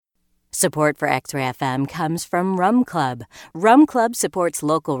Support for X-Ray FM comes from Rum Club. Rum Club supports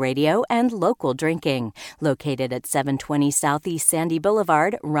local radio and local drinking. Located at 720 Southeast Sandy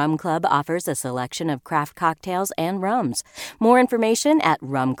Boulevard, Rum Club offers a selection of craft cocktails and rums. More information at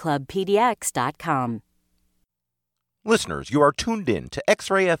rumclubpdx.com. Listeners, you are tuned in to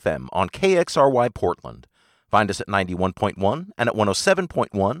X-Ray FM on KXRY Portland. Find us at 91.1 and at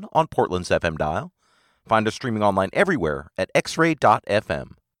 107.1 on Portland's FM dial. Find us streaming online everywhere at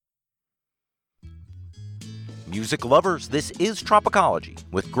xray.fm. Music lovers, this is Tropicology,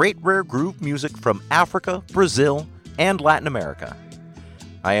 with great rare groove music from Africa, Brazil, and Latin America.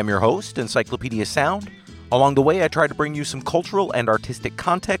 I am your host, Encyclopedia Sound. Along the way, I try to bring you some cultural and artistic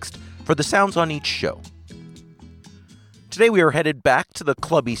context for the sounds on each show. Today we are headed back to the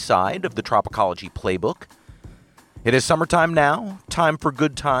clubby side of the Tropicology playbook. It is summertime now, time for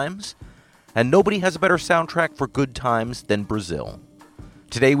good times, and nobody has a better soundtrack for good times than Brazil.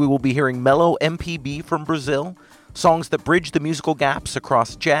 Today we will be hearing mellow MPB from Brazil, songs that bridge the musical gaps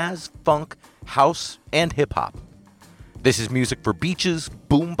across jazz, funk, house, and hip-hop. This is music for beaches,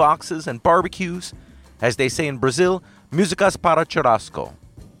 boom boxes, and barbecues. As they say in Brazil, músicas para churrasco.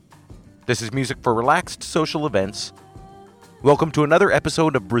 This is music for relaxed social events. Welcome to another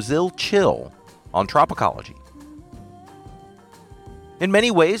episode of Brazil Chill on Tropicology. In many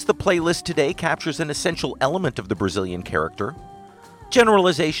ways, the playlist today captures an essential element of the Brazilian character.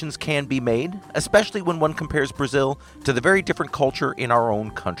 Generalizations can be made, especially when one compares Brazil to the very different culture in our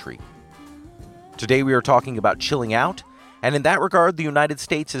own country. Today we are talking about chilling out, and in that regard, the United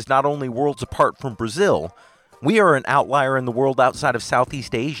States is not only worlds apart from Brazil, we are an outlier in the world outside of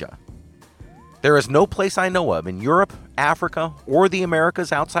Southeast Asia. There is no place I know of in Europe, Africa, or the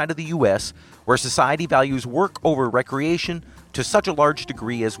Americas outside of the U.S. where society values work over recreation to such a large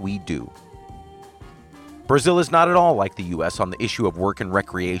degree as we do. Brazil is not at all like the U.S. on the issue of work and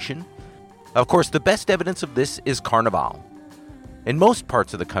recreation. Of course, the best evidence of this is Carnival. In most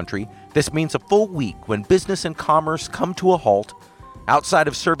parts of the country, this means a full week when business and commerce come to a halt. Outside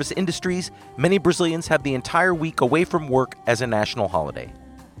of service industries, many Brazilians have the entire week away from work as a national holiday.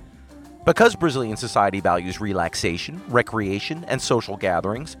 Because Brazilian society values relaxation, recreation, and social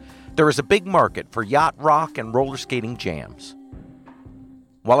gatherings, there is a big market for yacht rock and roller skating jams.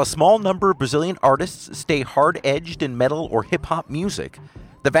 While a small number of Brazilian artists stay hard-edged in metal or hip-hop music,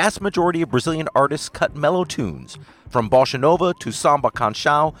 the vast majority of Brazilian artists cut mellow tunes, from bossa nova to samba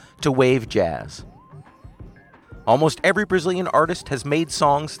canção to wave jazz. Almost every Brazilian artist has made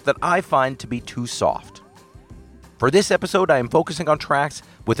songs that I find to be too soft. For this episode, I am focusing on tracks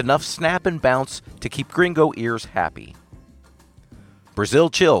with enough snap and bounce to keep gringo ears happy. Brazil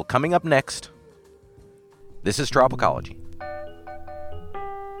Chill coming up next. This is Tropicology.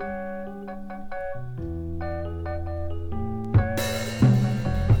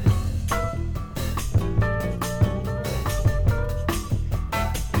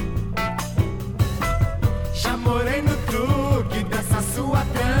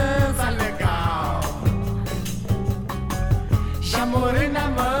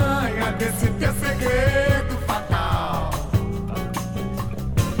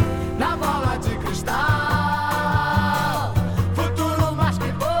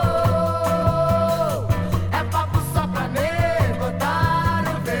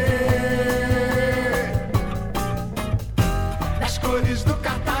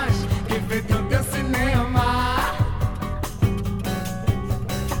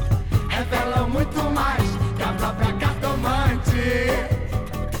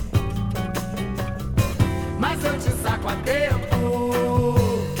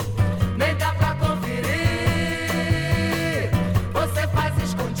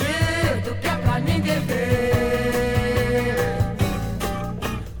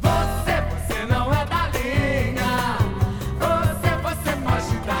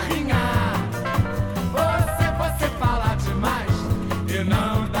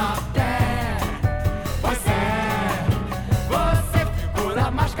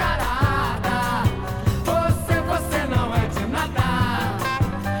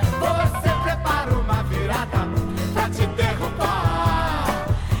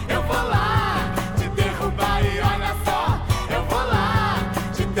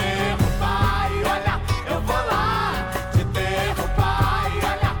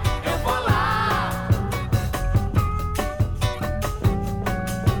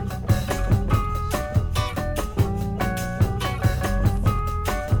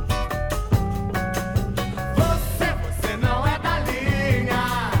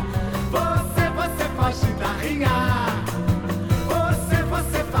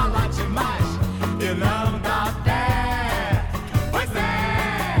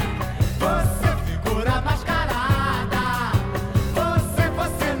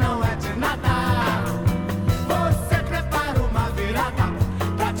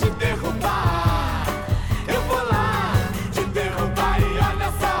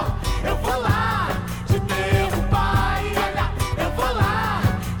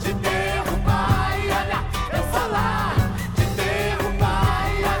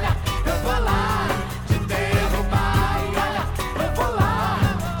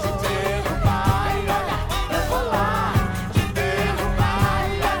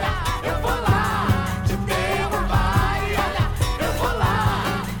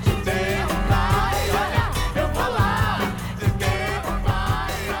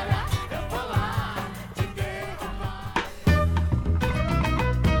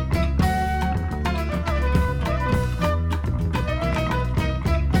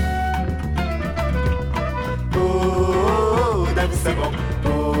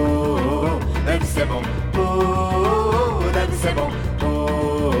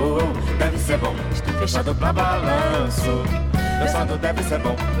 fechado pra balanço. Pensando deve ser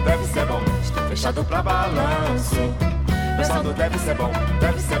bom, estou fechado pra balanço. Pensando deve ser bom,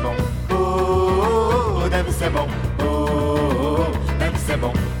 deve ser bom, deve ser bom, deve ser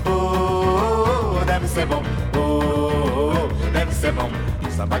bom, deve ser bom, deve ser bom.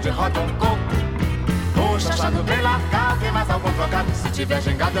 Samba de roda um coco, um chachado bem largado e mais algum trocado. Se tiver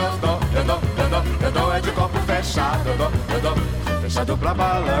gingado eu dou, é de corpo fechado, eu dou, fechado pra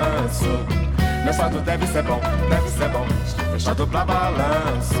balanço. Pensando deve ser bom, estou fechado pra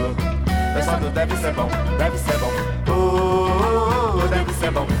balanço. Pensando deve ser bom, deve ser bom, deve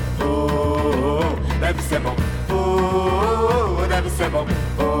ser bom, deve ser bom, deve ser bom,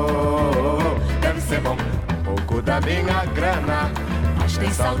 deve ser bom. Um pouco da minha grana, mas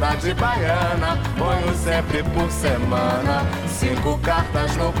tem saudade baiana. Ponho sempre por semana 5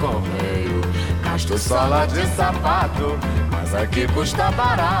 cartas no correio. Gasto sola de sapato, mas aqui custa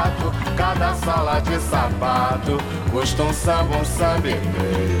barato. Cada sola de sapato custa um samba e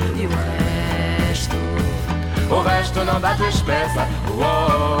meio. E o resto não dá despesa.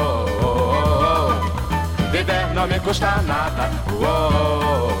 Viver não me custa nada.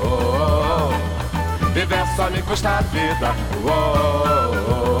 Viver só me custa a vida.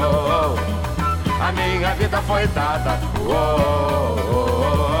 A minha vida foi dada.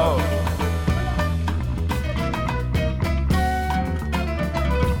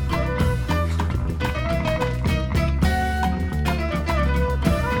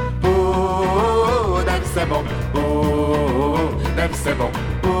 Deve ser bom, deve ser bom,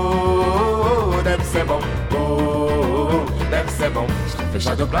 deve ser bom, deve ser bom. Estou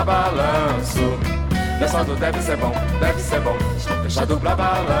fechado pra balanço. Pensando deve ser bom, estou fechado pra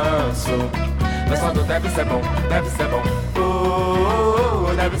balanço. Pensando deve ser bom, deve ser bom,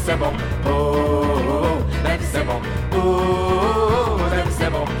 deve ser bom, deve ser bom, deve ser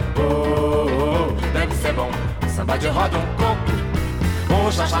bom, deve ser bom. Samba de roda um coco,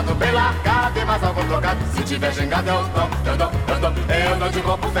 um chachado bem largado e mais algum trocado. Se tiver gingado eu dou, eu dou de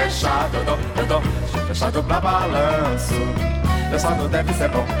corpo fechado, eu dou, estou fechado pra balanço. Pensando deve ser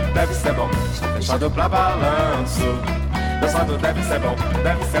bom, estou fechado pra balanço. Pensando deve ser bom,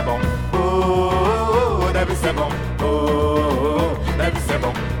 deve ser bom, deve ser bom, deve ser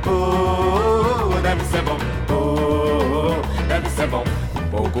bom, deve ser bom, deve ser bom. Um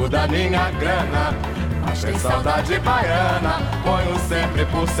pouco da minha grana, mas tem saudade baiana. Ponho sempre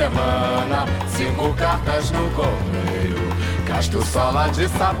por semana 5 cartas no correio. Gasto sola de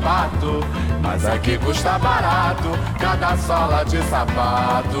sapato, mas aqui custa barato. Cada sola de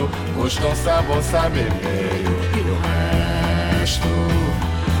sapato custa um samba e meio. E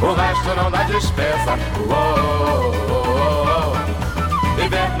o resto não dá despesa.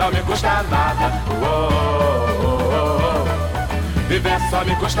 Viver não me custa nada. Viver só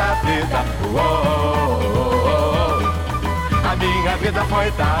me custa a vida. A minha vida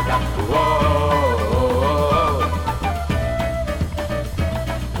foi dada.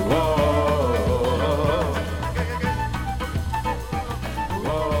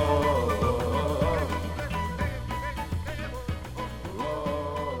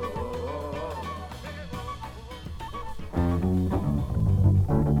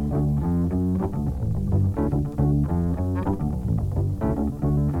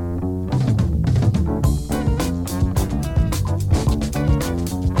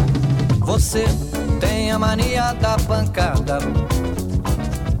 Você tem a mania da pancada.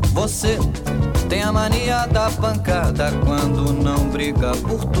 Você tem a mania da pancada. Quando não briga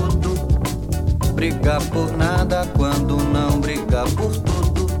por tudo, briga por nada. Quando não briga por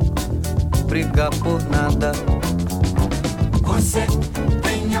tudo, briga por nada. Você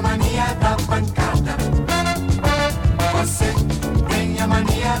tem a mania da pancada. Você tem a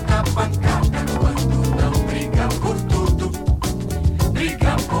mania da pancada. Quando não briga por tudo,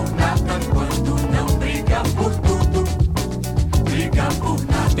 briga por nada. Quando não briga por tudo, briga por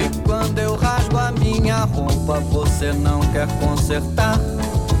nada. E quando eu rasgo a minha roupa, você não quer consertar.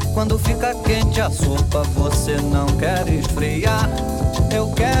 Quando fica quente a sopa, você não quer esfriar.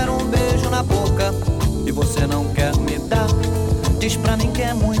 Eu quero um beijo na boca e você não quer me dar. Diz pra mim que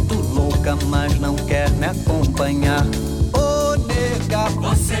é muito louca, mas não quer me acompanhar. Ô, nega,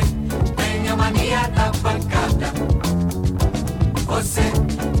 você tem a mania da pancada. Você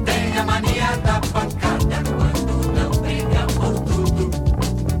tem a mania da pancada. Quando não briga por tudo,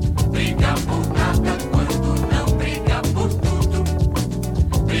 briga por nada. Quando não briga por tudo,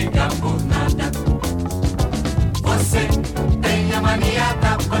 briga por nada. Você tem a mania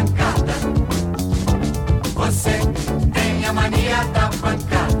da pancada. Você tem a mania da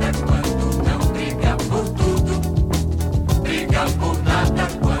pancada. Quando não briga por tudo, briga por nada.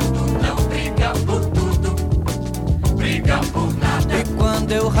 Quando não briga por tudo,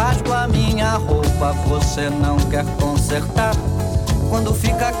 você não quer consertar. Quando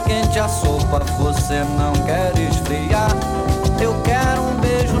fica quente a sopa, você não quer esfriar. Eu quero um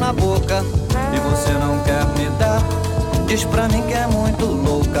beijo na boca e você não quer me dar. Diz pra mim que é muito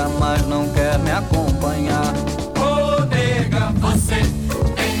louca, mas não quer me acompanhar. Ô nega, você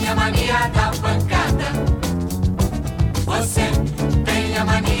tem a mania da pancada. Você tem a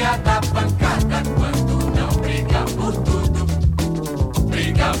mania da pancada. Quando não briga por tudo,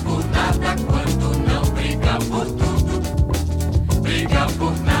 briga por nada. Quando não briga por tudo, briga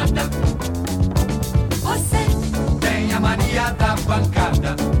por nada. Você tem a mania da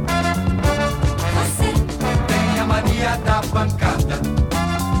pancada. Você tem a mania da pancada.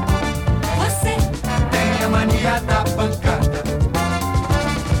 Você tem a mania da pancada.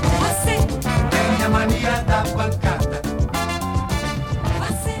 Você tem a mania da pancada.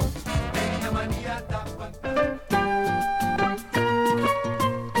 Você tem a mania da pancada.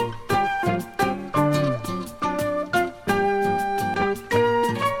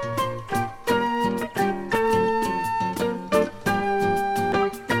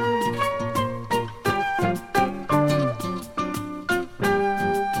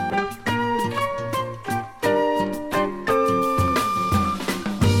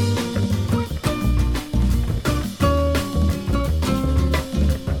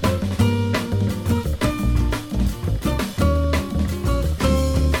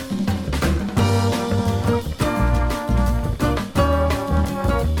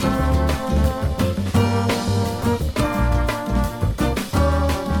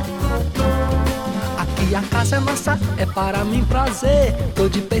 É para mim prazer, tô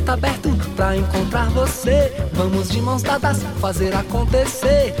de peito aberto pra encontrar você. Vamos de mãos dadas fazer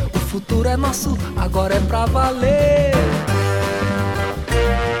acontecer. O futuro é nosso, agora é pra valer.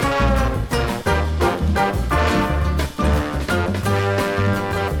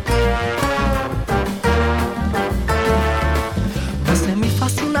 Você me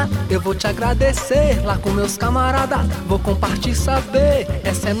fascina, eu vou te agradecer. Lá com meus camaradas, vou compartilhar saber.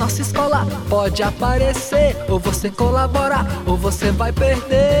 Essa é nossa escola, pode aparecer. Ou você colabora, ou você vai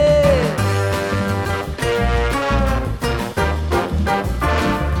perder.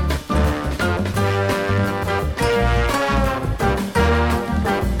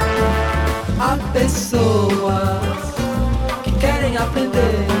 Há pessoas que querem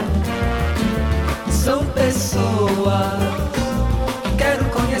aprender. São pessoas que quero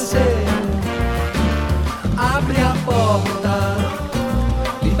conhecer. Abre a porta,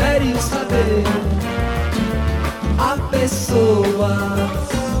 libere o saber. Há pessoas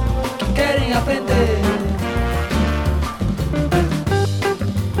que querem aprender.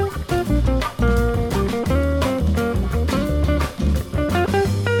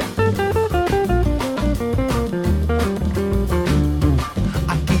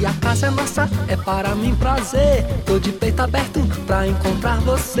 Aqui a casa é nossa, é para mim prazer. Tô de peito aberto pra encontrar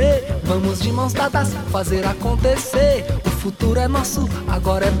você. Vamos de mãos dadas fazer acontecer. O futuro é nosso,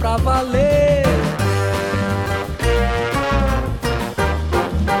 agora é pra valer.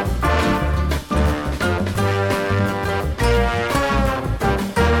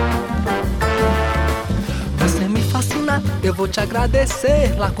 Você me fascina, eu vou te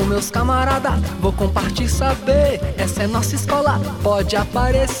agradecer. Lá com meus camaradas, vou compartilhar saber. Essa é nossa escola, pode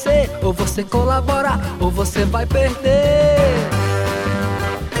aparecer. Ou você colabora, ou você vai perder.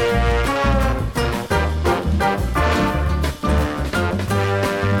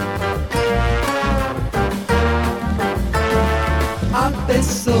 Há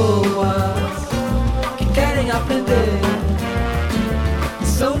pessoas que querem aprender.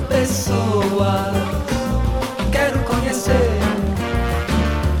 São pessoas que quero conhecer.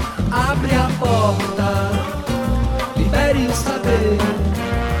 Abre a porta, libere o saber.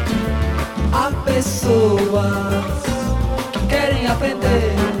 Há pessoas que querem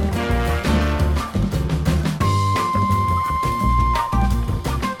aprender.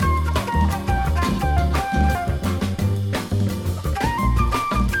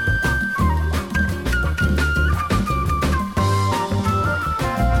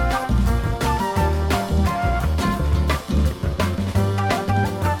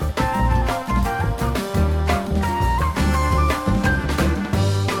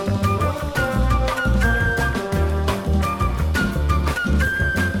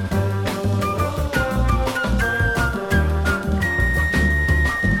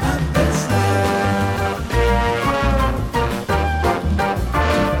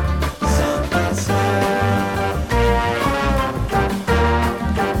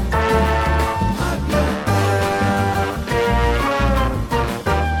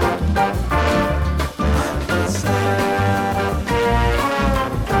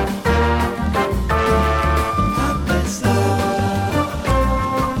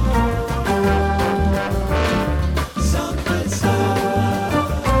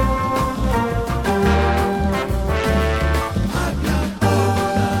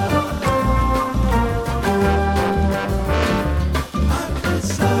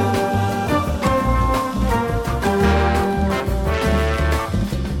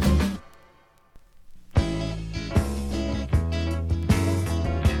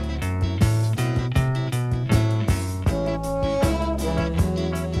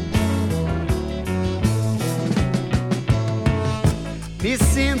 Me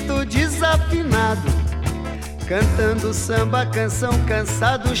sinto desafinado, cantando samba, canção,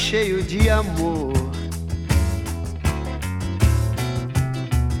 cansado, cheio de amor.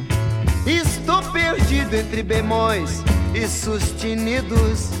 Estou perdido entre bemóis e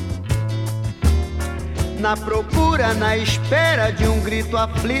sustenidos, na procura, na espera de um grito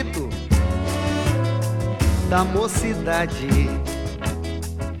aflito da mocidade.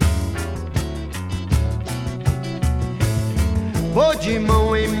 Vou de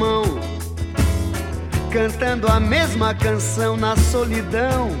mão em mão, cantando a mesma canção na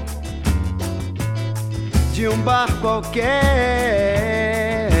solidão de um bar qualquer.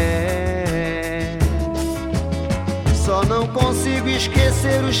 Só não consigo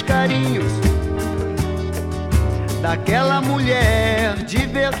esquecer os carinhos daquela mulher de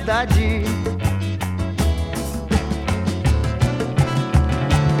verdade.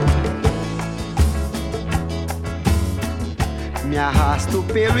 Me arrasto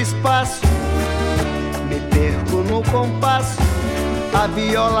pelo espaço, me perco no compasso. A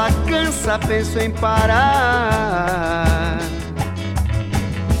viola cansa, penso em parar.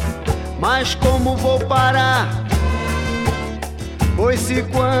 Mas como vou parar? Pois se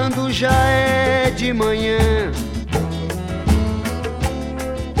quando já é de manhã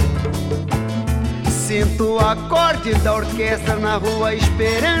sinto o acorde da orquestra na Rua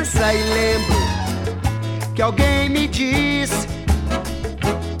Esperança e lembro que alguém me disse.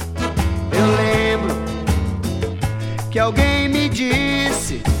 Eu lembro que alguém me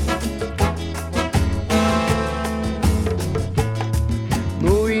disse: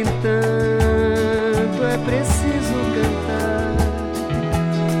 no entanto, é preciso cantar,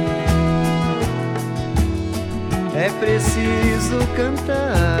 é preciso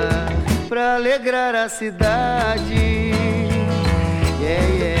cantar pra alegrar a cidade. Yeah,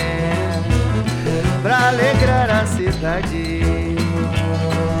 yeah. Pra alegrar a cidade.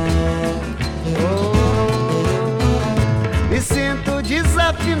 Me sinto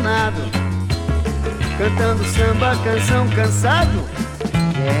desafinado, cantando samba, canção, cansado.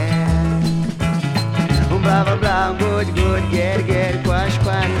 Yeah. Blá, blá, blá, good, good, get, get, quase,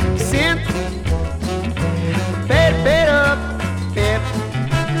 quase. Sinto, per, up, per,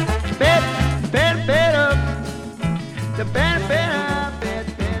 up, the per, up, per, up.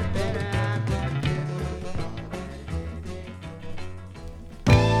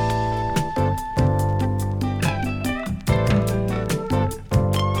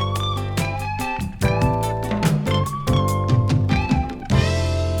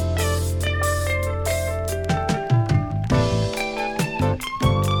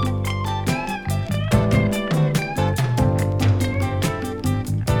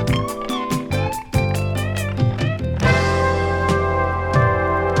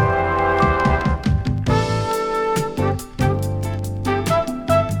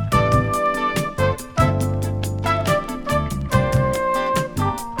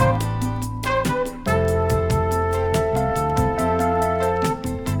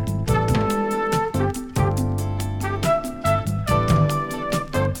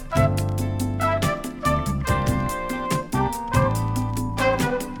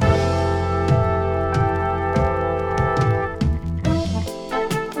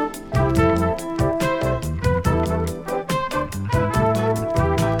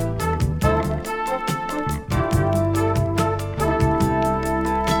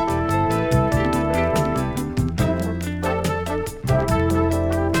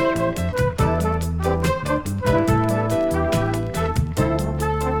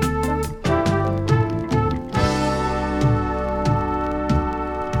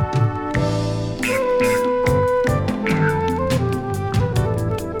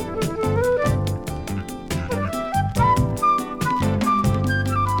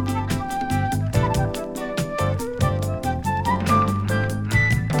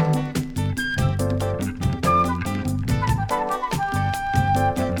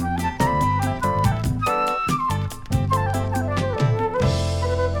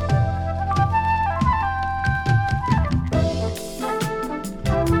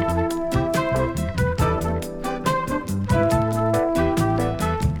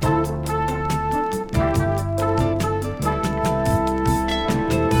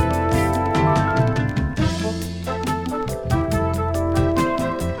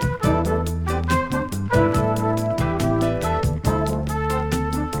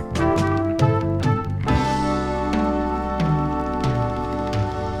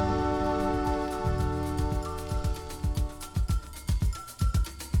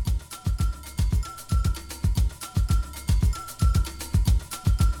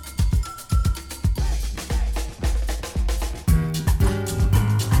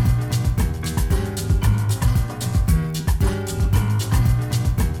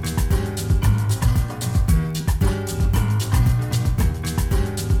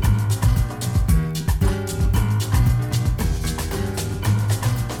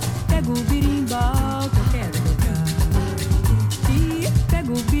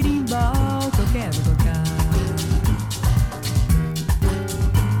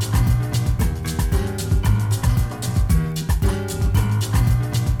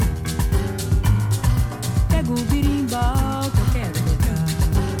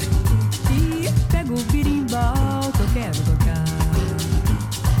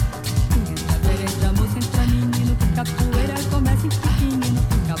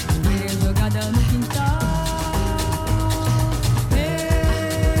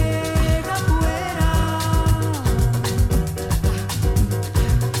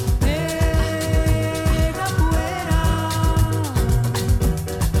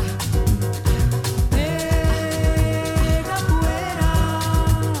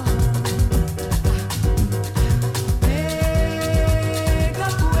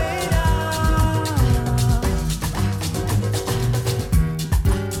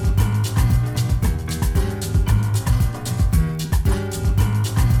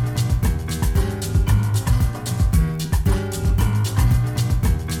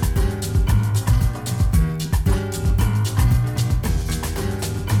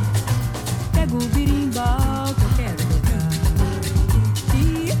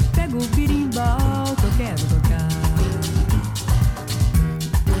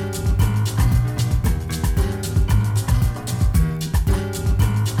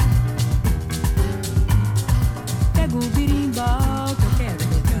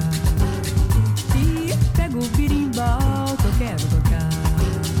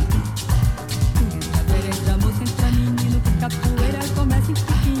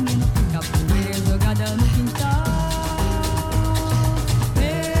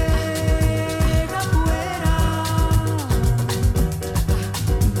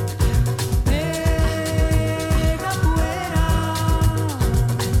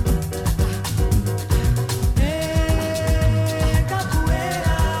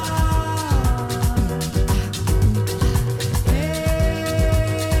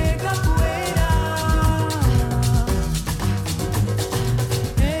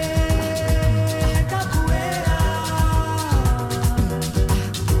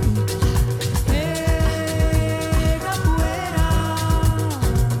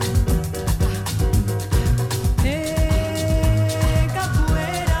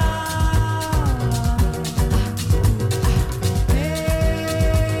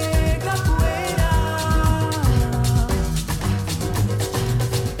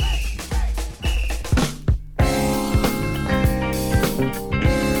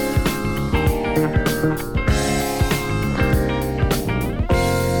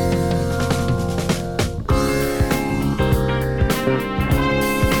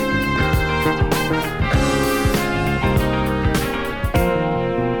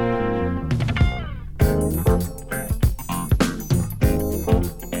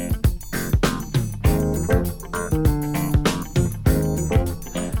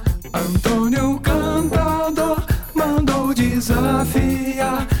 Antônio Cantador mandou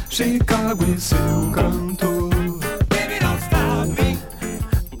desafiar Chicago e seu cantor. Baby, don't stop me.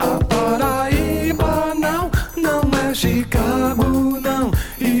 A Paraíba não é Chicago não,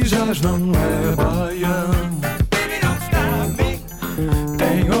 e Jazz não é baião. Baby, don't stop me.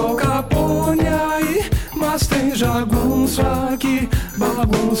 Tem o Capone aí, mas tem jagunço aqui,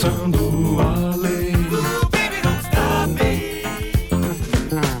 bagunçando a lei. Baby, don't stop me.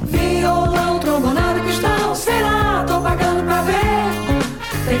 Violão, trombonada, pistão, sei lá, tô pagando pra ver.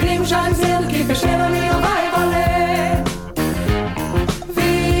 Tem gringo já dizendo que festeira ali não vai valer.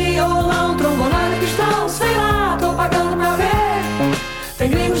 Violão, trombonada, pistão, sei lá, tô pagando pra ver. Tem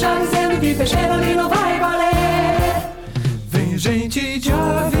gringo já dizendo que festeira ali não vai valer. Vem gente de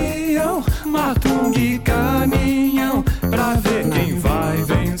avião, matung e caminhão, pra ver quem vai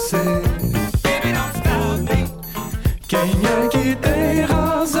vencer. Baby, don't stop me. Quem é que tem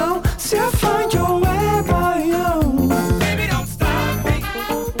razão, se é funk ou é baião? Baby, don't stop me.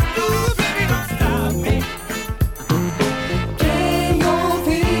 Ooh, baby, don't stop me. Quem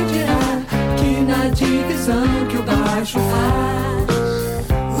ouvir dirá que na divisão que o baixo faz,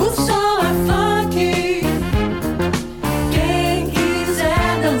 o som é funk. Quem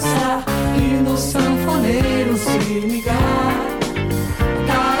quiser dançar e no sanfoneiro se ligar,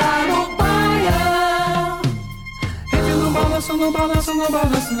 cara no baião. Entre no balanço, no balanço, no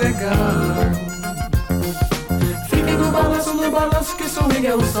balanço legal. Fique no balanço que swing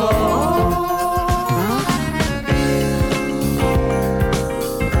é o sol.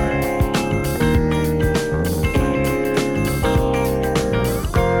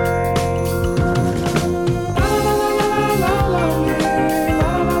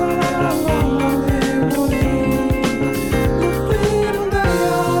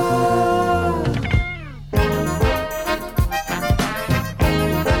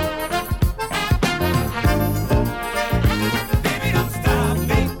 Baby, don't stop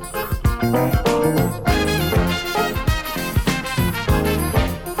me.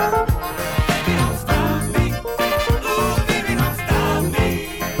 Baby, don't stop me. Ooh, baby, don't stop me.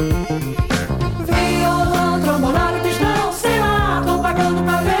 Violão, trombonada, pistão, sei lá, tô pagando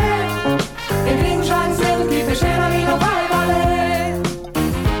pra ver. Tem gringo já dizendo que festeira ali não vai valer.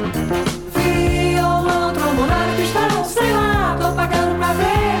 Violão, trombonada, pistão, sei lá, tô pagando pra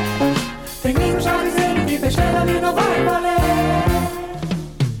ver. Tem gringo já dizendo que festeira ali não vai valer.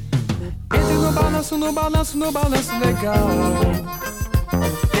 Entre no balanço, no balanço, no balanço legal.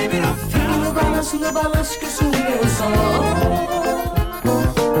 Baby, don't Fique stop no balanço que swing é o sol.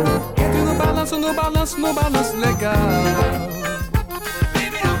 Entre no balanço, no balanço, no balanço legal.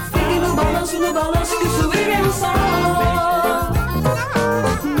 Baby, don't stop Fique no balanço que swing é o sol.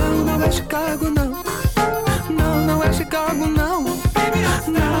 Não é Chicago não. Não é Chicago não.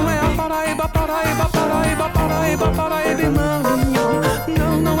 Não é a Paraíba, Paraíba, Paraíba, Paraíba, Paraíba,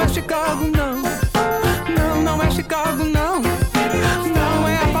 não é Chicago não. Não é Chicago não. Não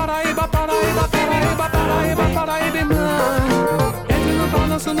é a Paraíba, Paraíba, Paraíba, Paraíba, Paraíba, não. Entre no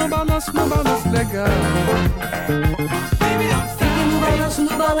balanço, no balanço, no balanço legal. Fique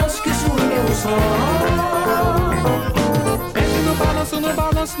no balanço que swing é o sol. Entre no balanço, no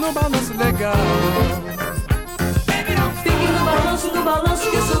balanço, no balanço legal. Fique no balanço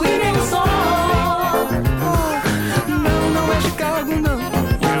que swing é o sol. Não é Chicago não.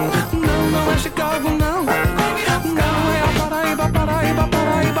 Não é Chicago não. Não é a Paraíba, Paraíba,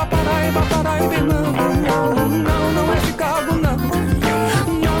 Paraíba, Paraíba, Paraíba, não é Chicago não.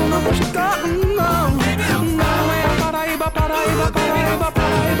 Não é Chicago não. Não é a Paraíba, Paraíba, Paraíba,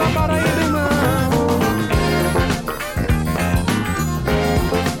 Paraíba, Paraíba, não.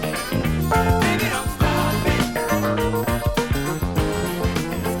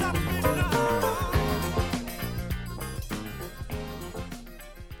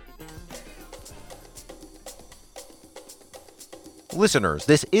 Listeners,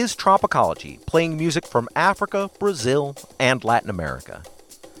 this is Tropicology, playing music from Africa, Brazil, and Latin America.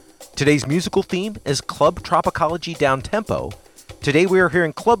 Today's musical theme is Club Tropicology Downtempo. Today we are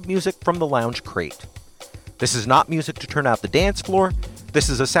hearing club music from the Lounge Crate. This is not music to turn out the dance floor. This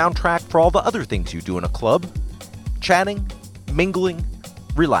is a soundtrack for all the other things you do in a club. Chatting, mingling,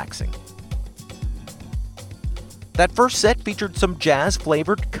 relaxing. That first set featured some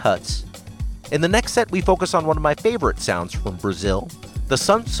jazz-flavored cuts. In the next set, we focus on one of my favorite sounds from Brazil, the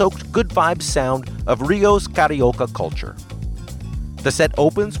sun-soaked good vibes sound of Rio's carioca culture. The set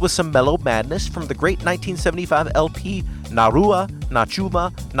opens with some mellow madness from the great 1975 LP Na Rua, Na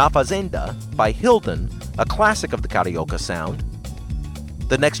Chuva, Na Fazenda by Hilden, a classic of the carioca sound.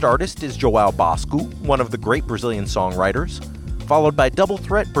 The next artist is João Bosco, one of the great Brazilian songwriters, followed by double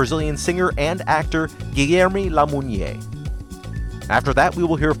threat Brazilian singer and actor Guilherme Lamounier. After that, we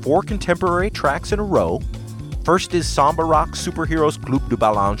will hear 4 contemporary tracks in a row. First is Samba Rock Superheroes Clube do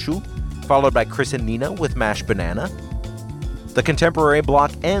Balanço, followed by Chris and Nina with Mashed Banana. The contemporary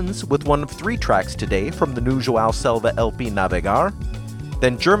block ends with one of 3 tracks today from the new João Selva LP Navegar,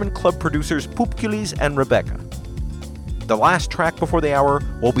 then German club producers Pupkulis and Rebecca. The last track before the hour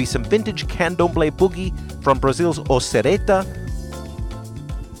will be some vintage candomblé boogie from Brazil's Osereta.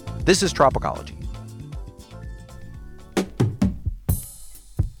 This is Tropicology.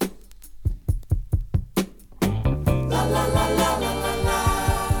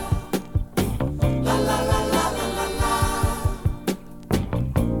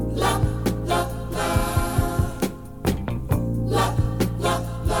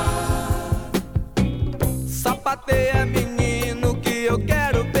 Sapateia, menino, que eu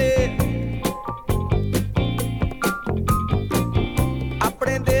quero ver.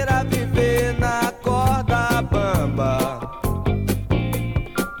 Aprender a viver na corda bamba.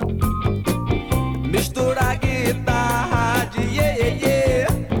 Misturar guitarra de iê-iê-iê.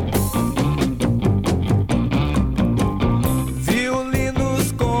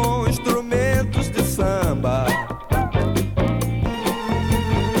 Violinos com instrumentos de samba.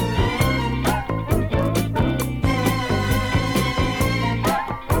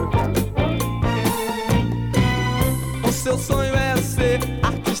 Seu sonho é ser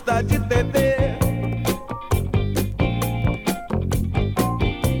artista de TV.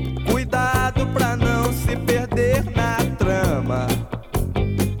 Cuidado pra não se perder na trama.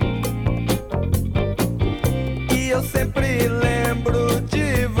 E eu sempre lembro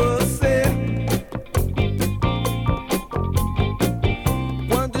de você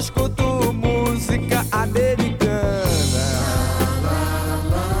quando escuto música americana.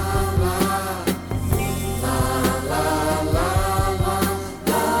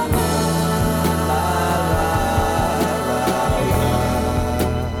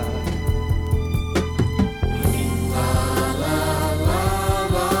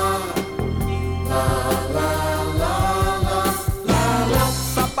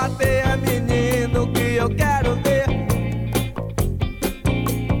 Sapateia, menino, que eu quero ver.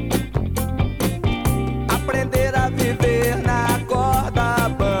 Aprender a viver na corda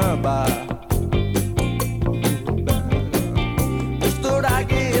bamba. Misturar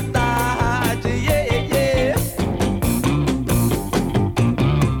guitarra de iê-iê-iê.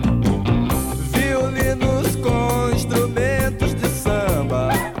 Violinos com instrumentos de samba.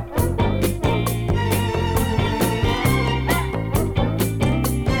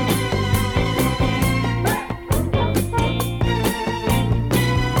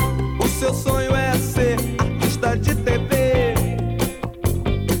 O seu sonho é ser artista de TV.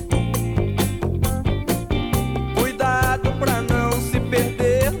 Cuidado pra não se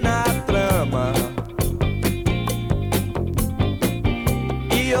perder na trama.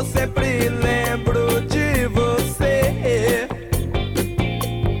 E eu sempre lembro de você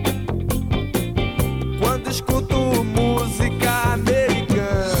quando escuto música americana.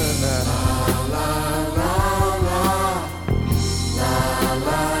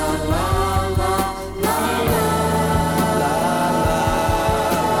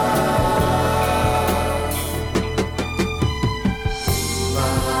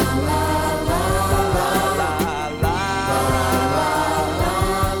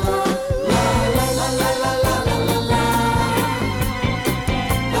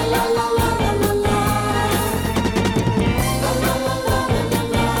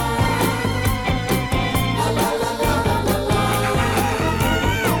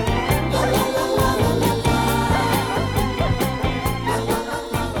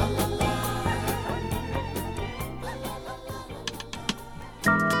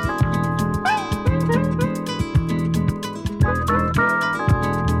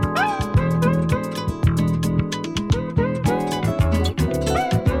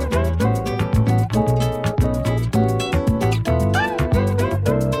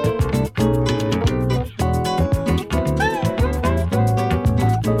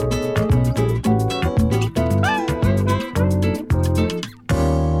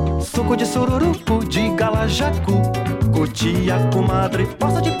 Suco de sururucu, de galajacu, cotia, comadre,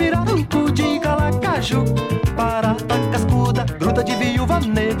 poça de pirarucu, de galacaju, barata cascuda, gruta de viúva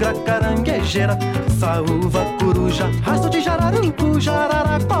negra, caranguejeira, saúva, coruja, rastro de jararucu,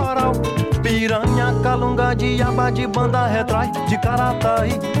 jarara, coral, piranha, calunga, diaba, de banda, retrai, de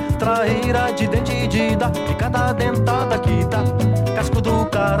carataí, traíra, de dente de ida, de cada dentada que dá, casco do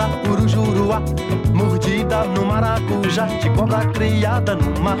cara, urujuruá, mordida mordida no maracujá, de cobra criada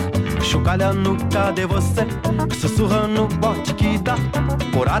no mar. Chocalha no cadê você? Sussurra no bote que dá.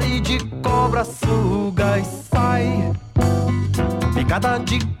 Corare de cobra suga e sai. Picada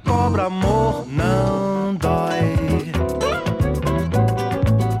de cobra, amor, não dói.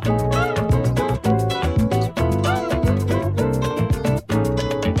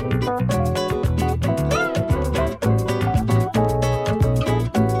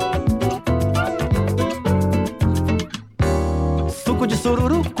 Suco de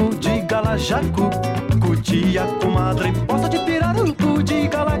sururucu, de galajacu, cutia, comadre, poça de pirarucu, de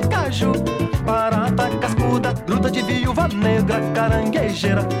galacaju, barata cascuda, gruta de viúva negra,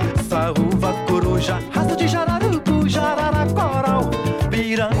 caranguejeira, saúva, coruja, raça de jararucu, jarara, coral,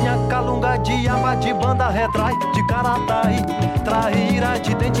 piranha, calunga, diaba, de banda, retrai, de carataí, traíra,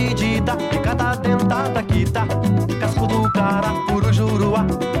 de dente de ida, picada dentada que dá, casco do cara, curujuruá,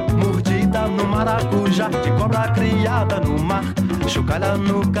 mordida no maracujá, de cobra criada no mar. Chocalha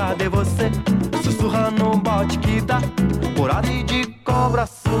no cadê você? Sussurra no bote que dá. Corare de cobra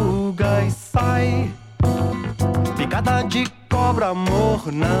suga e sai. Picada de cobra, amor,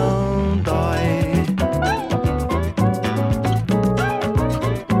 não dói.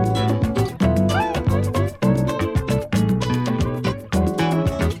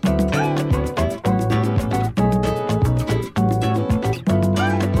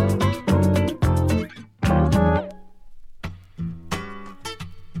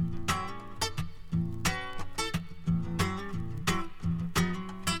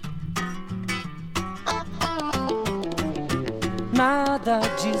 Nada a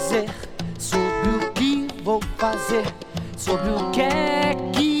dizer sobre o que vou fazer, sobre o que é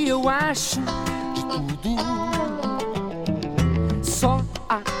que eu acho de tudo. Só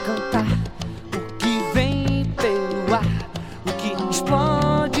a cantar o que vem pelo ar, o que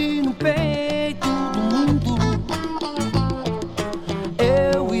explode no peito do mundo.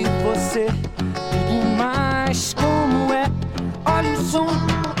 Eu e você, tudo mais como é. Olha o som,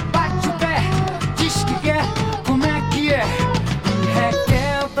 bate o pé, diz que quer, como é que é?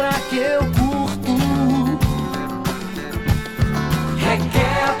 Requebra que eu curto.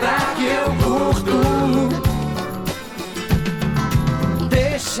 Requebra que eu curto.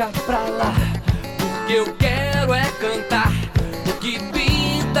 Deixa pra lá, porque eu quero é cantar o que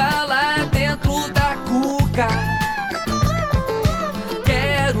pinta lá dentro da cuca.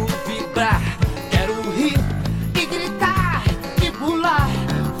 Quero vibrar, quero rir e gritar e pular,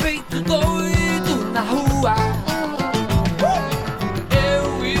 feito doido na rua.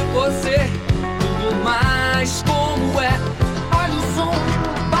 Você, tudo mais como é. Olha o som,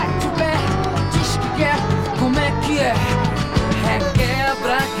 bate o pé, diz que quer, como é que é?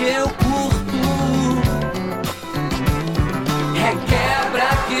 Requebra que eu curto. Requebra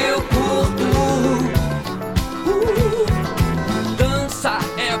que eu curto. Dança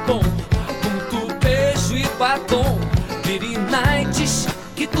é bom, muito beijo e batom. Vire nights,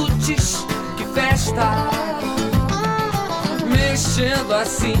 quitutes, que festa. Mexendo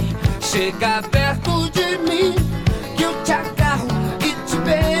assim, chega perto de mim, que eu te agarro e te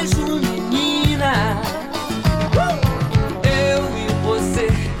beijo, menina. Eu e você,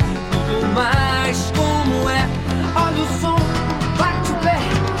 tudo mais como é. Olha o som, bate o pé,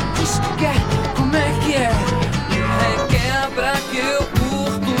 diz que quer, como é que é? Requebra que eu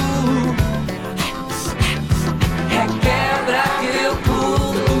curto. Requebra que eu curto.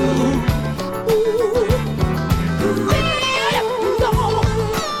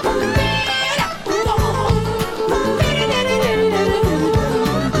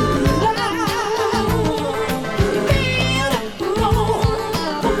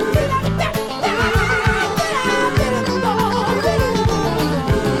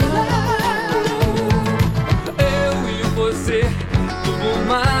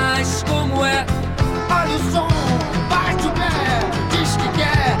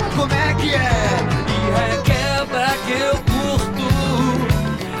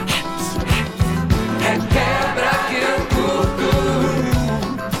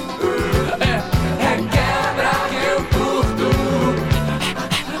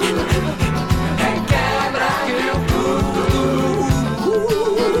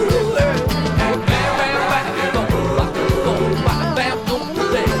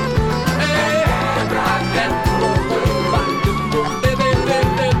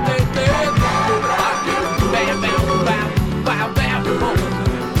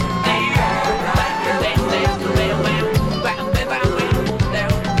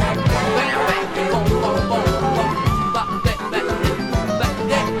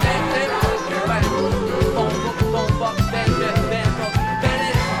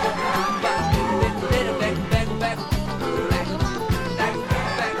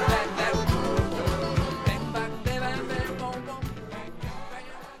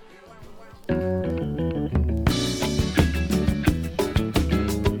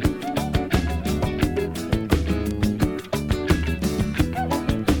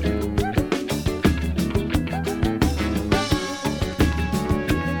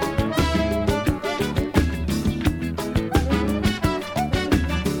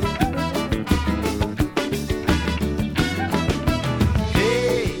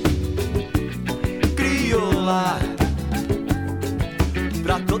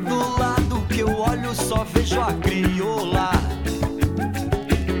 todo lado que eu olho só vejo a crioula.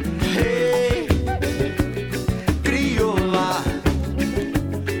 Hey, crioula,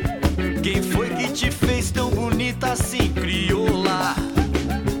 quem foi que te fez tão bonita assim, crioula?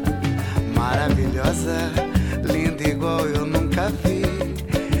 Maravilhosa, linda igual eu nunca vi,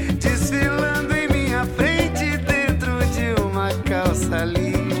 desfilando em minha frente dentro de uma calça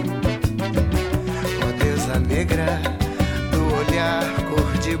ali. Oh, deusa negra do olhar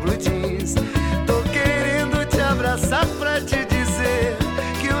cor de blue jeans, tô querendo te abraçar pra te dizer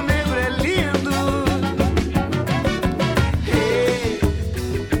que o negro é lindo. Hey,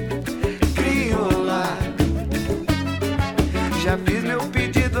 crioula, já fiz meu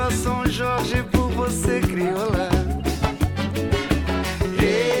pedido a São Jorge por você, crioula.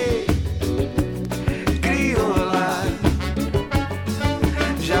 Hey, crioula,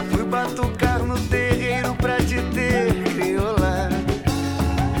 já fui batucar no terreiro pra te ter, crioula.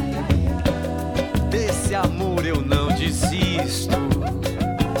 Desse amor eu não desisto,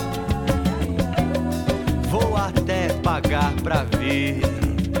 vou até pagar pra ver.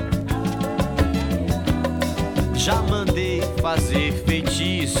 Já mandei fazer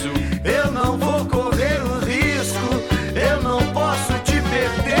feitiço, Eu não vou correr o risco, eu não posso te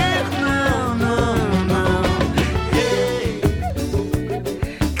perder, não, não, não. Hey,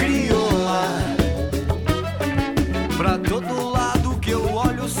 crioula, pra todo lado que eu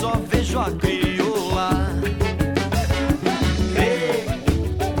olho só vejo a crioula. hey,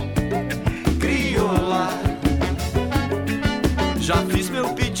 crioula, Já fiz meu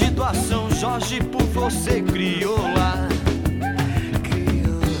pedido a São Jorge por você, crioula.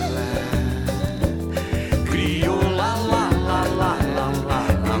 Crioula, lá, lá, lá, lá, lá,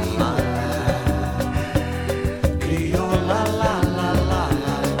 lá, lá. Crioula, lá, lá, lá, lá,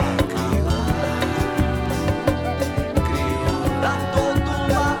 lá, crioula. Pra todo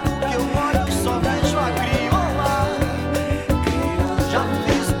lado que eu olho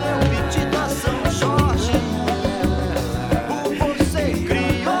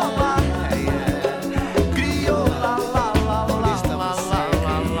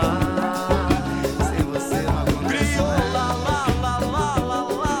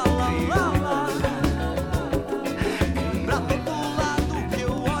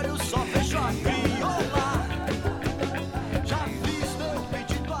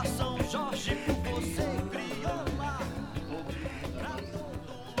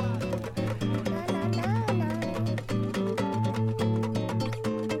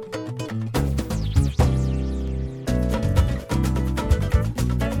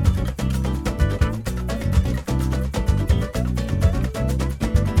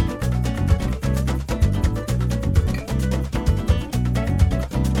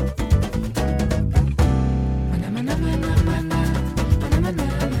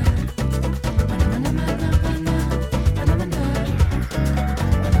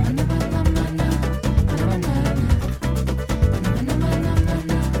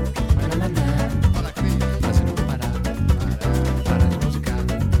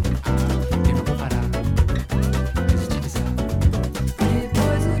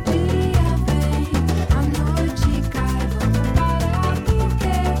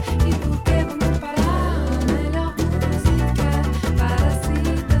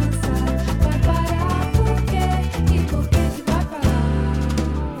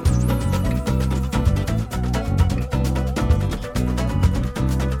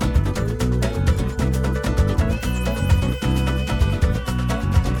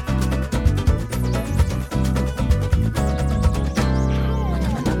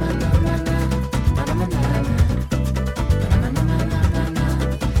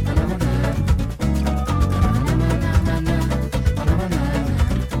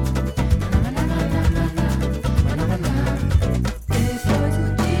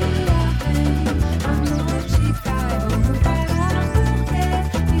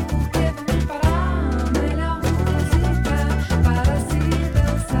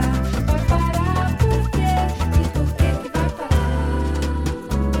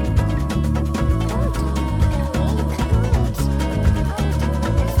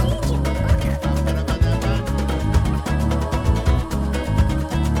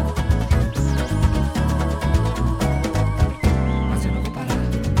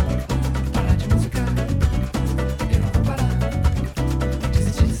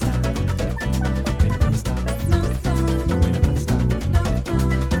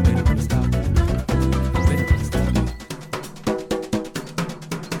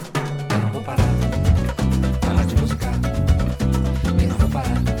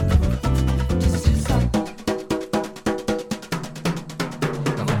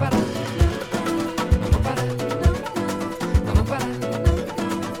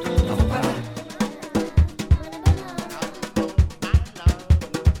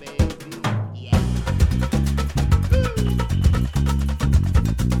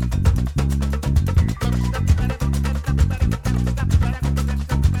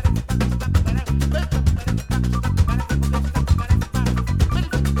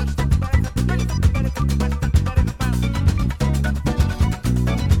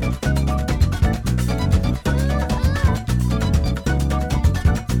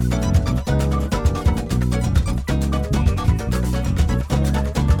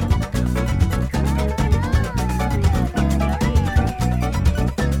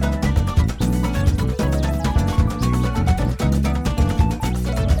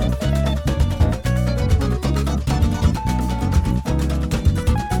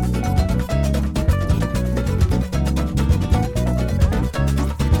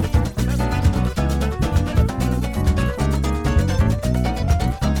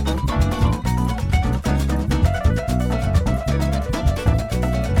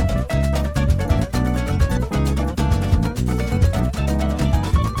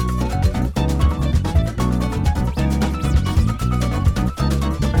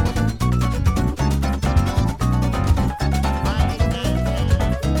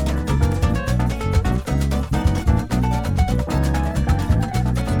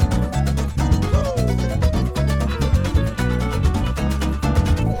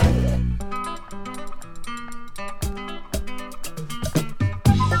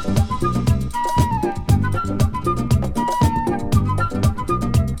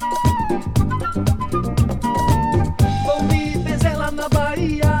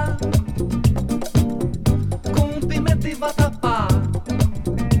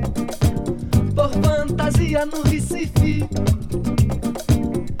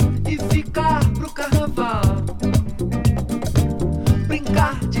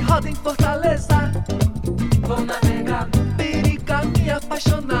roda em Fortaleza. Vou navegar, Periga me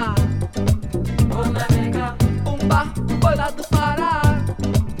apaixonar. vou navegar, Um bar, boi lá do Pará.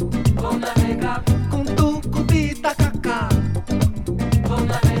 vou navegar, Com tucupi e tacacá. vou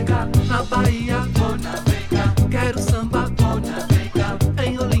navegar, Na Bahia, vou navegar, quero samba. vou navegar,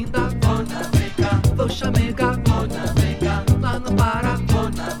 Em Olinda, vou navegar, vou chamegar. vou navegar, Lá no Pará, vou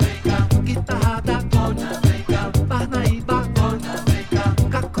navegar, guitarrada. vou navegar, Parnaíba, vou navegar,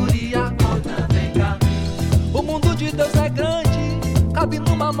 Cacuria. vou navegar. O mundo de Deus é grande, cabe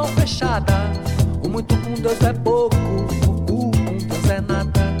numa mão fechada. O muito com Deus é pouco, o com Deus é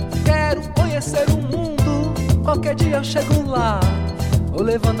nada. Quero conhecer o mundo, qualquer dia eu chego lá. Vou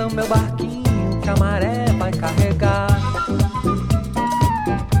levando meu barquinho que a maré vai carregar.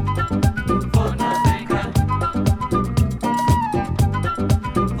 Vou navegar,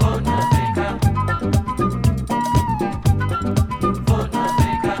 vou navegar, vou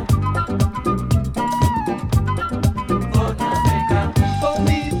navegar, vou navegar, Vou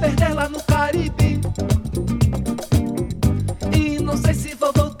me perder lá no Caribe e não sei se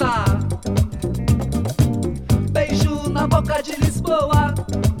vou voltar. Beijo na boca de Lisboa,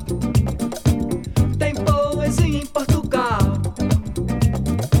 tem poesia em Portugal.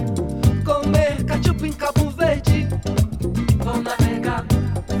 Comer cachupa em Cabo Verde, vou navegar,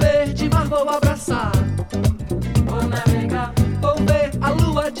 verde mar vou abraçar. vou navegar, Vou ver a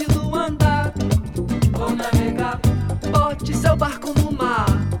lua de Luanda, vou navegar, bote seu barco no mar.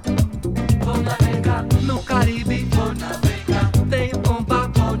 vou navegar, No Caribe, vou navegar, tenho comba.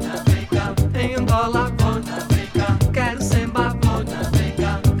 vou navegar, Em Angola, vou navegar, quero semba. vou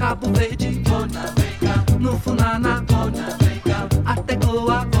navegar, Cabo Verde, vou navegar, no Funana, vou navegar, até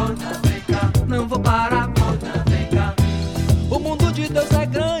Goa, vou navegar, não vou parar. vou navegar. O mundo de Deus é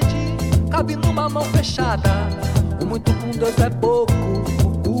grande, cabe numa mão fechada. O muito com Deus é pouco,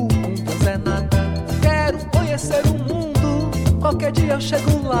 o com Deus é nada. Quero conhecer o mundo, qualquer dia eu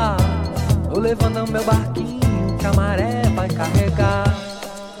chego lá. Vou levando meu barquinho que a maré vai carregar.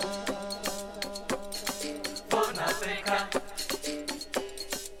 Vou navegar,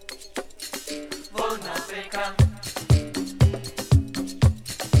 vou navegar,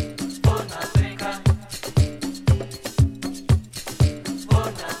 vou navegar, vou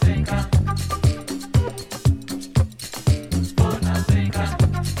navegar, vou navegar,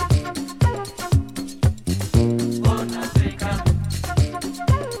 vou navegar,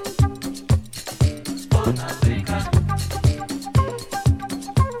 vou navegar.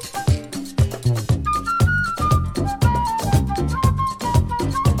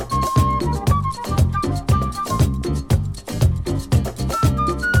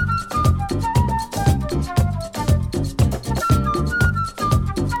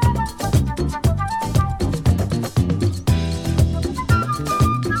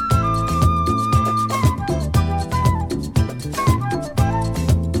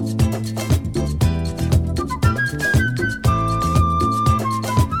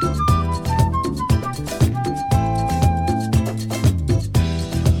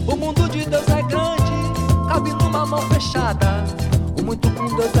 O mundo de Deus é grande, cabe numa mão fechada. O muito com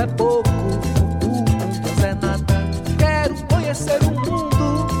Deus é pouco, o com Deus é nada. Quero conhecer o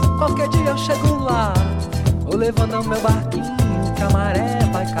mundo, qualquer dia eu chego lá. Vou levando meu barquinho que a maré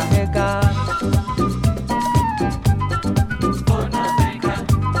vai carregar. Vou navegar,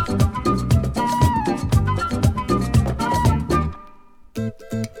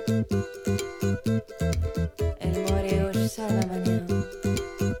 El more hoje sai da manhã.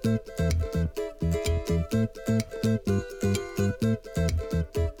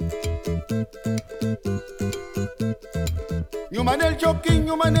 Nho manel joquinho,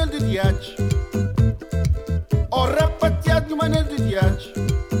 nho manel de diache. O rapateado, nho manel de diache.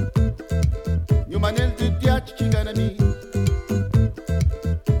 Nho manel de diache chega na mim.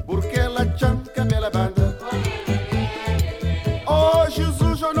 Porque ela chama bela banda. Oh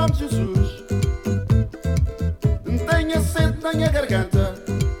Jesus, o nome de Jesus. Tenha sede na minha garganta.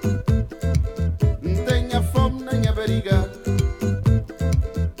 Tenha fome na minha barriga.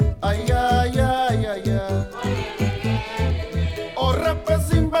 Ai, ai, ai, ai, ai. O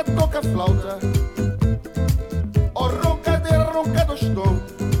rapazinho bate toca a flauta. O roncadeira ronca do estou.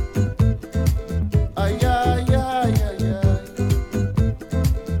 Ai, ai, ai, ai,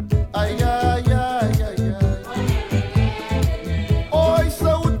 ai. Ai, ai, ai, ai, ai. Oi,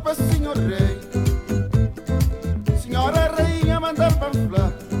 saúde para senhor rei. Senhora rainha mandar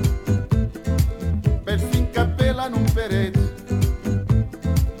panflar. Perfim capela num perete.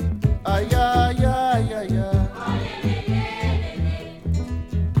 Ai, ai, ai, ai, ai.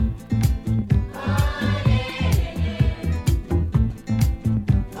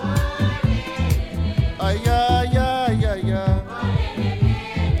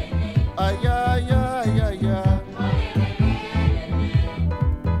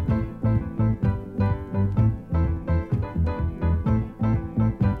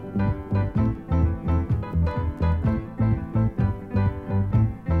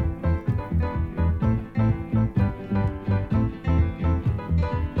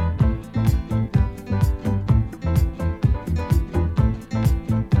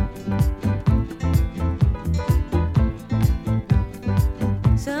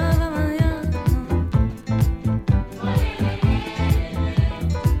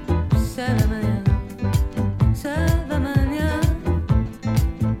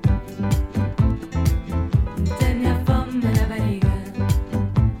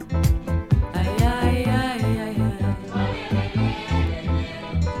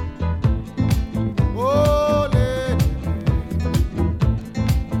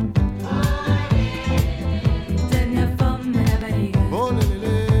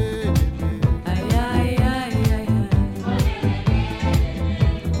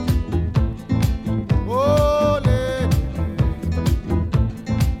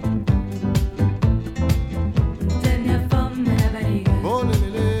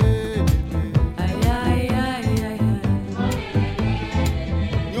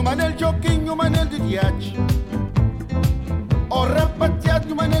 choquinho, manel de diache. O rapateado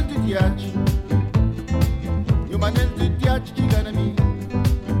no manel de diache. E o manel de diache chega na mim.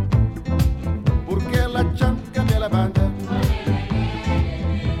 Porque ela chanca bela banda.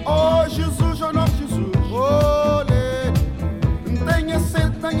 Oh Jesus, oh nosso Jesus. Olê, tenha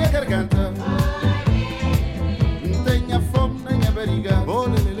sede na minha garganta. Tenha fome na minha barriga.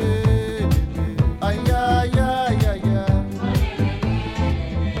 Olê, lê, ai, ai, ai, ai, ai.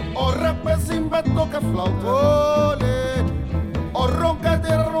 O rapazinho toca a flauta. Olê, o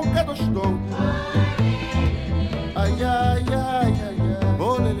roncadeira roncado estou. Ai, ai, ai, ai, ai.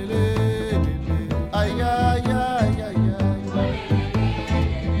 Olê, lê, ai, ai, ai, ai, ai.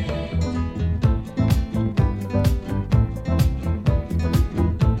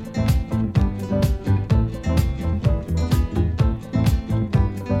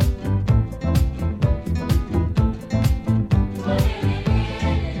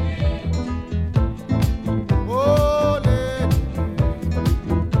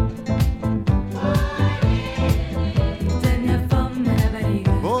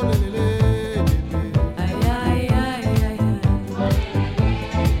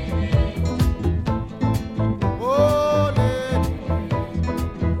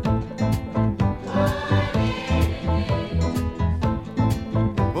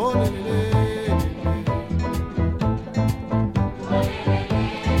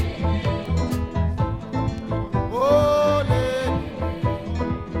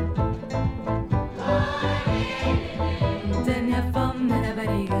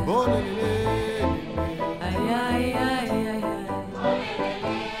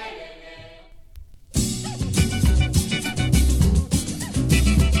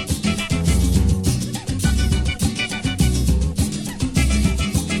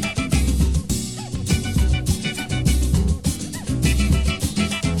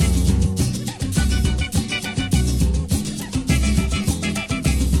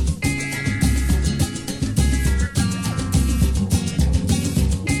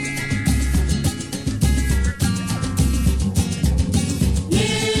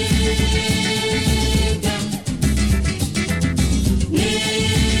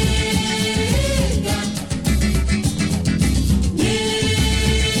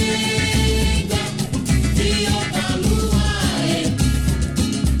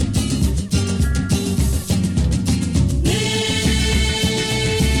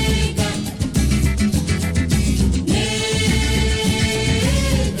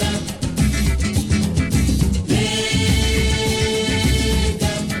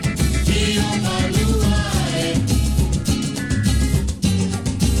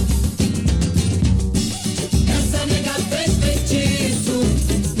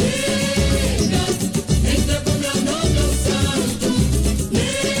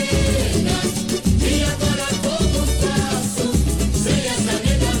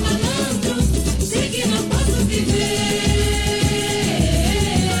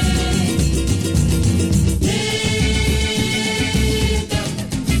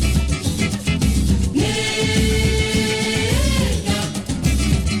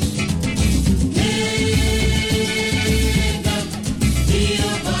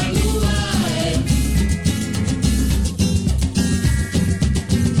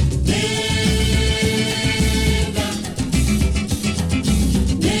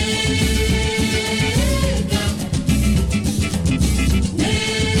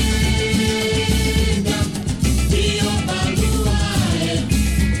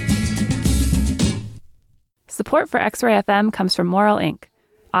 Support for X-Ray FM comes from Moral Ink,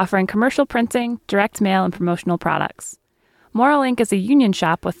 offering commercial printing, direct mail, and promotional products. Moral Ink is a union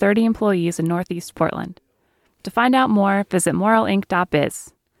shop with 30 employees in Northeast Portland. To find out more, visit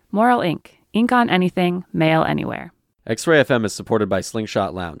moralink.biz. Moral Ink. Ink on anything, mail anywhere. X-Ray FM is supported by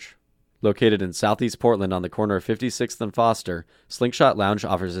Slingshot Lounge. Located in Southeast Portland on the corner of 56th and Foster, Slingshot Lounge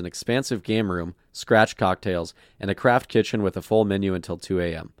offers an expansive game room, scratch cocktails, and a craft kitchen with a full menu until 2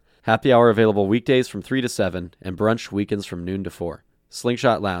 a.m. Happy hour available weekdays from 3 to 7, and brunch weekends from noon to 4.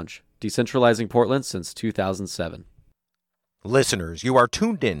 Slingshot Lounge, decentralizing Portland since 2007. Listeners, you are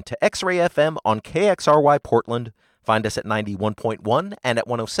tuned in to X-Ray FM on KXRY Portland. Find us at 91.1 and at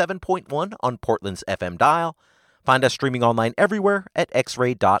 107.1 on Portland's FM dial. Find us streaming online everywhere at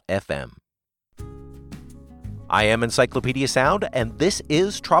xray.fm. I am Encyclopedia Sound, and this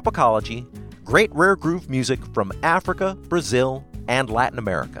is Tropicology, great rare groove music from Africa, Brazil, and Latin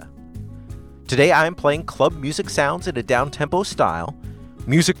America. Today I am playing club music sounds in a down-tempo style,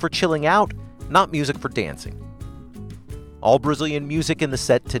 music for chilling out, not music for dancing. All Brazilian music in the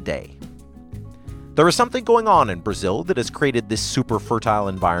set today. The There is something going on in Brazil that has created this super fertile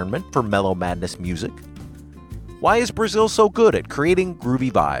environment for mellow madness music. Why is Brazil so good at creating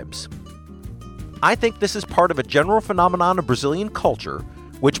groovy vibes? I think this is part of a general phenomenon of Brazilian culture,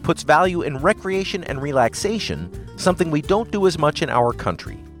 which puts value in recreation and relaxation, something we don't do as much in our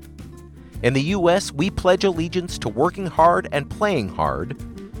country. In the US, we pledge allegiance to working hard and playing hard.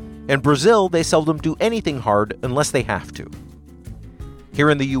 In Brazil, they seldom do anything hard unless they have to. Here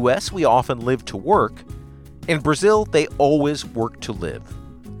in the US, we often live to work. In Brazil, they always work to live.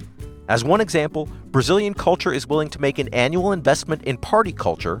 As one example, Brazilian culture is willing to make an annual investment in party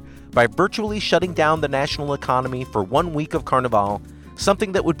culture by virtually shutting down the national economy for 1 week of Carnival,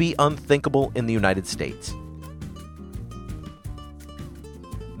 something that would be unthinkable in the United States.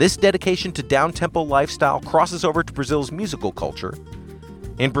 This dedication to down-tempo lifestyle crosses over to Brazil's musical culture.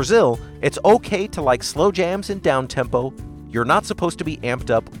 In Brazil, it's okay to like slow jams and down-tempo. You're not supposed to be amped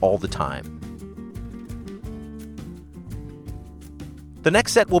up all the time. The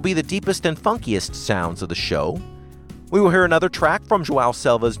next set will be the deepest and funkiest sounds of the show. We will hear another track from João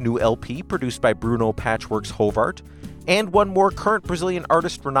Selva's new LP produced by Bruno Patchworks Hovart, and one more current Brazilian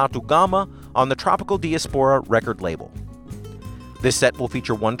artist Renato Gama on the Tropical Diaspora record label. This set will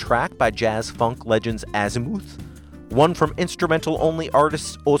feature one track by jazz funk legends Azimuth, one from instrumental-only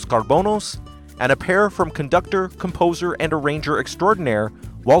artists Os Carbonos, and a pair from conductor, composer, and arranger extraordinaire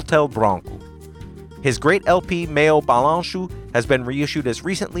Walter Branco. His great LP Meu Balanço has been reissued as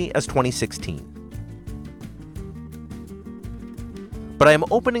recently as 2016. But I am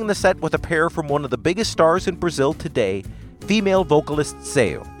opening the set with a pair from one of the biggest stars in Brazil today, female vocalist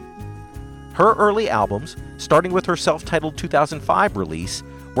Seyo. Her early albums, starting with her self-titled 2005 release,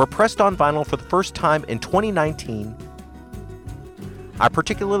 were pressed on vinyl for the first time in 2019. I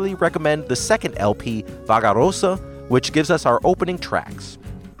particularly recommend the second LP, Vagarosa, which gives us our opening tracks.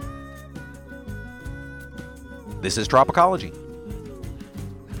 This is Tropicology.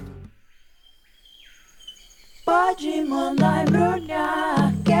 Pode mandar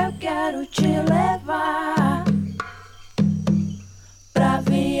embrulhar, que eu quero te levar pra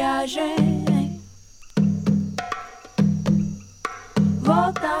viagem,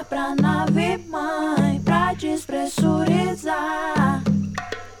 voltar pra nave mãe pra despressurizar,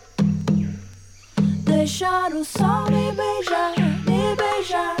 deixar o sol me beijar, me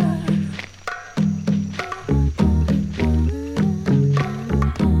beijar.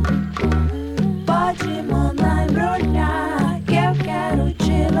 Pode mandar embrulhar, que eu quero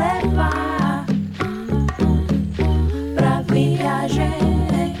te levar pra viagem,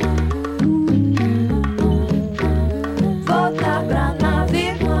 voltar pra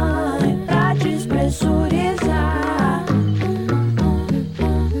nave mãe pra despressurizar,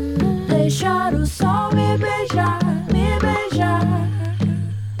 deixar o sol me beijar, me beijar.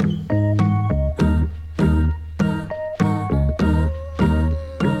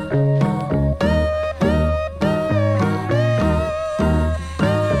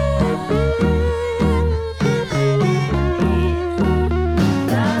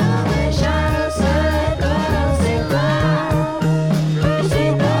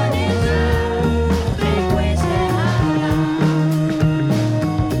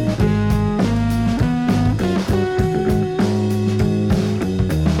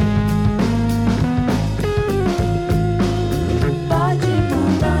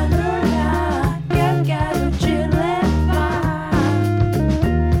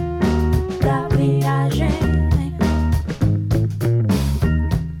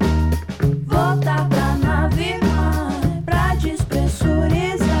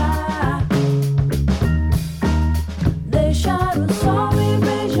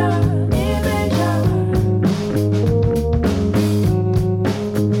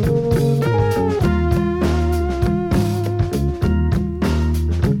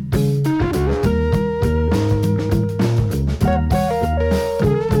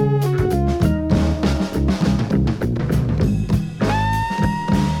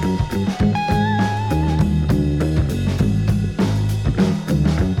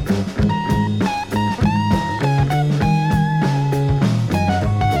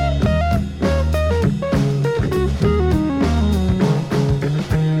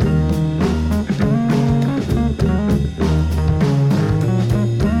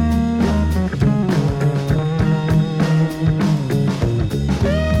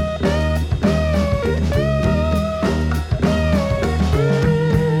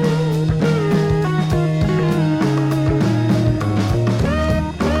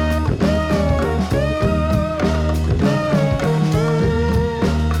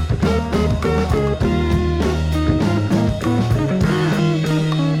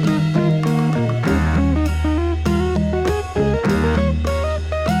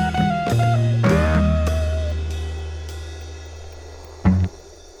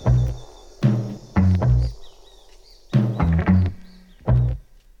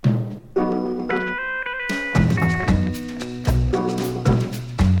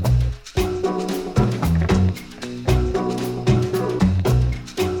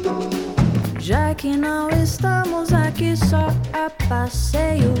 que não estamos aqui só a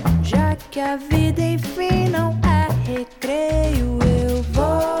passeio, já que a vida enfim não é recreio. Eu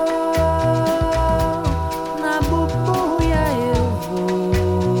vou na bubuia, eu vou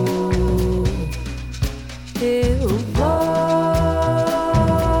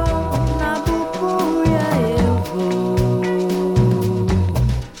na bubuia, eu vou.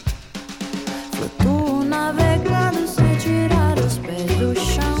 Flutuo navegando sem tirar os pés do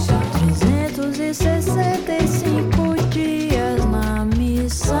chão, 365 dias na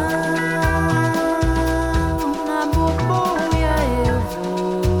missão. Na bubuia eu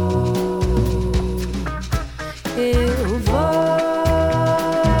vou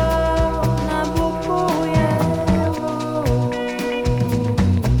na bubuia eu vou.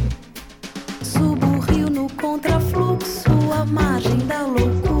 Subo o rio no contrafluxo, à margem da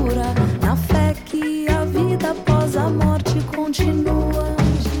loucura, na fé que a vida após a morte continua.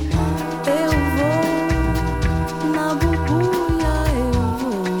 Eu vou na bubuia,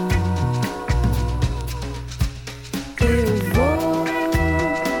 eu vou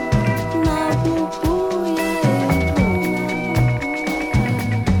na bubuia, eu vou.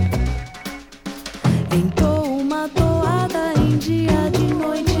 Entoo uma toada em dia de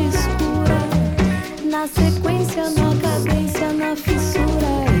noite escura, na sequência, na cadência, na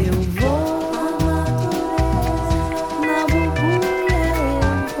fissura. Eu vou na bubuia,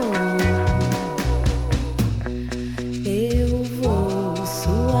 eu vou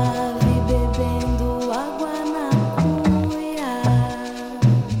suave bebendo água na cuia.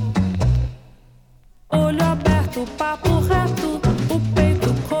 Olho aberto, papo reto, o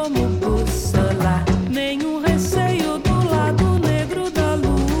peito como bússola. Nenhum receio do lado negro da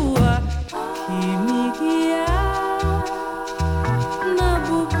lua que me guia na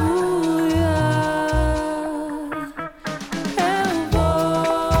bubuia. Eu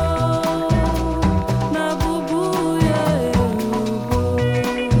vou na bubuia, eu vou.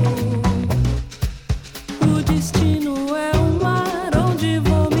 O destino é um mar onde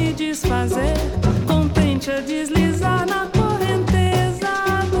vou me desfazer, contente a deslizar na correnteza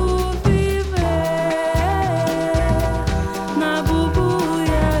do viver. Na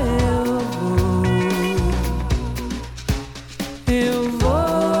bubuia eu vou. Eu vou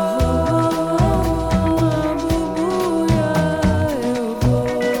na bubuia, eu vou.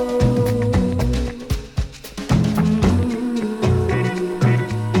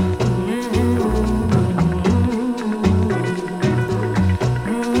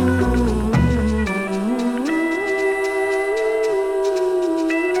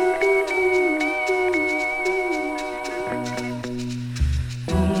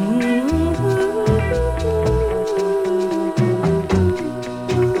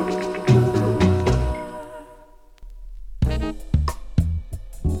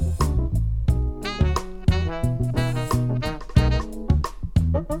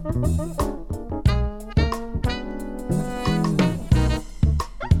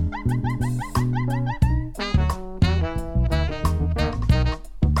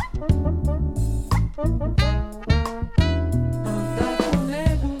 Andar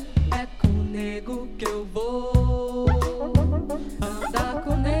com nego que eu vou. Andar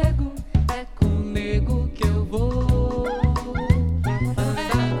com nego é com nego que eu vou.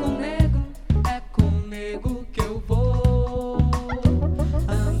 Andar com nego é com nego que eu vou.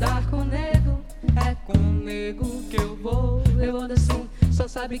 Andar com nego é com nego que eu vou. Eu ando assim, só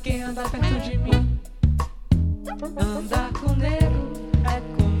sabe quem anda perto de mim. Andar com nego é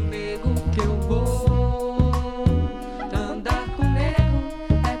com nego que eu vou. Andar com nego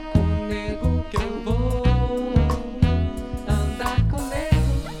é com nego que eu vou. Andar com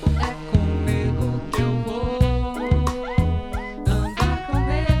nego é com nego que eu vou. Andar com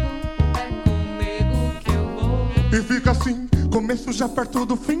nego é com nego que eu vou. E fica assim, começo já perto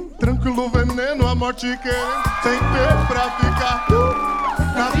do fim, tranquilo veneno, a morte querendo, sem ter pra ficar.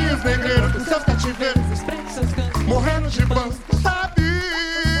 Navios negreiros com seus cativeiros, morrendo de banco, sabe?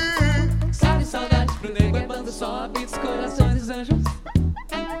 Sabe saudade pro nego é bando, só beats, corações dos anjos.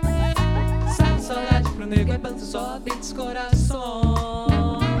 Sabe saudade pro nego é bando, só beats, corações.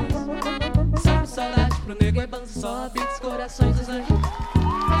 Sabe saudade pro nego é bando, só beats, corações dos anjos.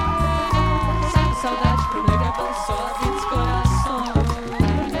 Sabe saudade pro nego é bando, só beats, corações.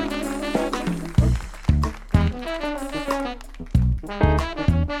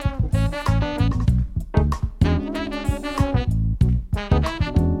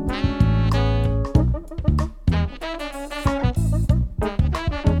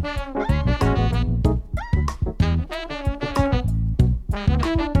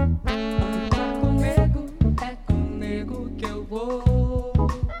 Andar com nego é com nego que eu vou.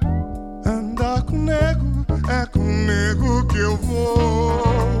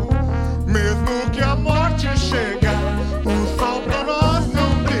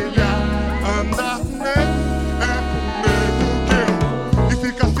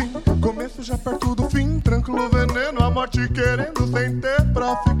 morte querendo sem ter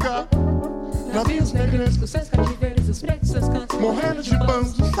pra ficar. Navios negrescos, seus cativeiros, os pretos, seus cantos. Morrendo de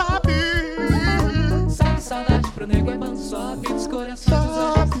banzo, sabe? Sabe saudade pro nego é banzo, sobe dos corações dos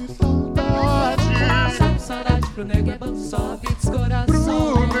anjos. Saudade. Sabe saudade pro nego é banzo, sobe dos corações. Pro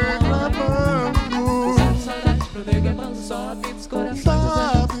nego é banzo. Sabe saudade pro nego é banzo, sobe dos corações dos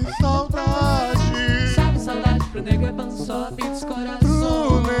anjos. Sabe saudade. Sabe saudade pro nego é banzo, sobe dos corações.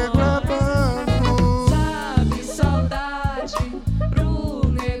 Pro nego é banzo. Sabe saudade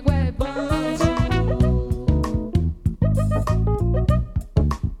pro nego é banzo.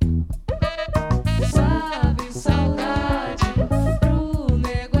 Sabe saudade pro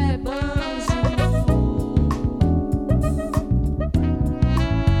nego é banzo.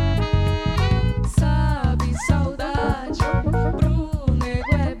 Sabe saudade pro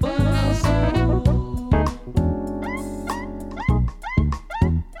nego é banzo.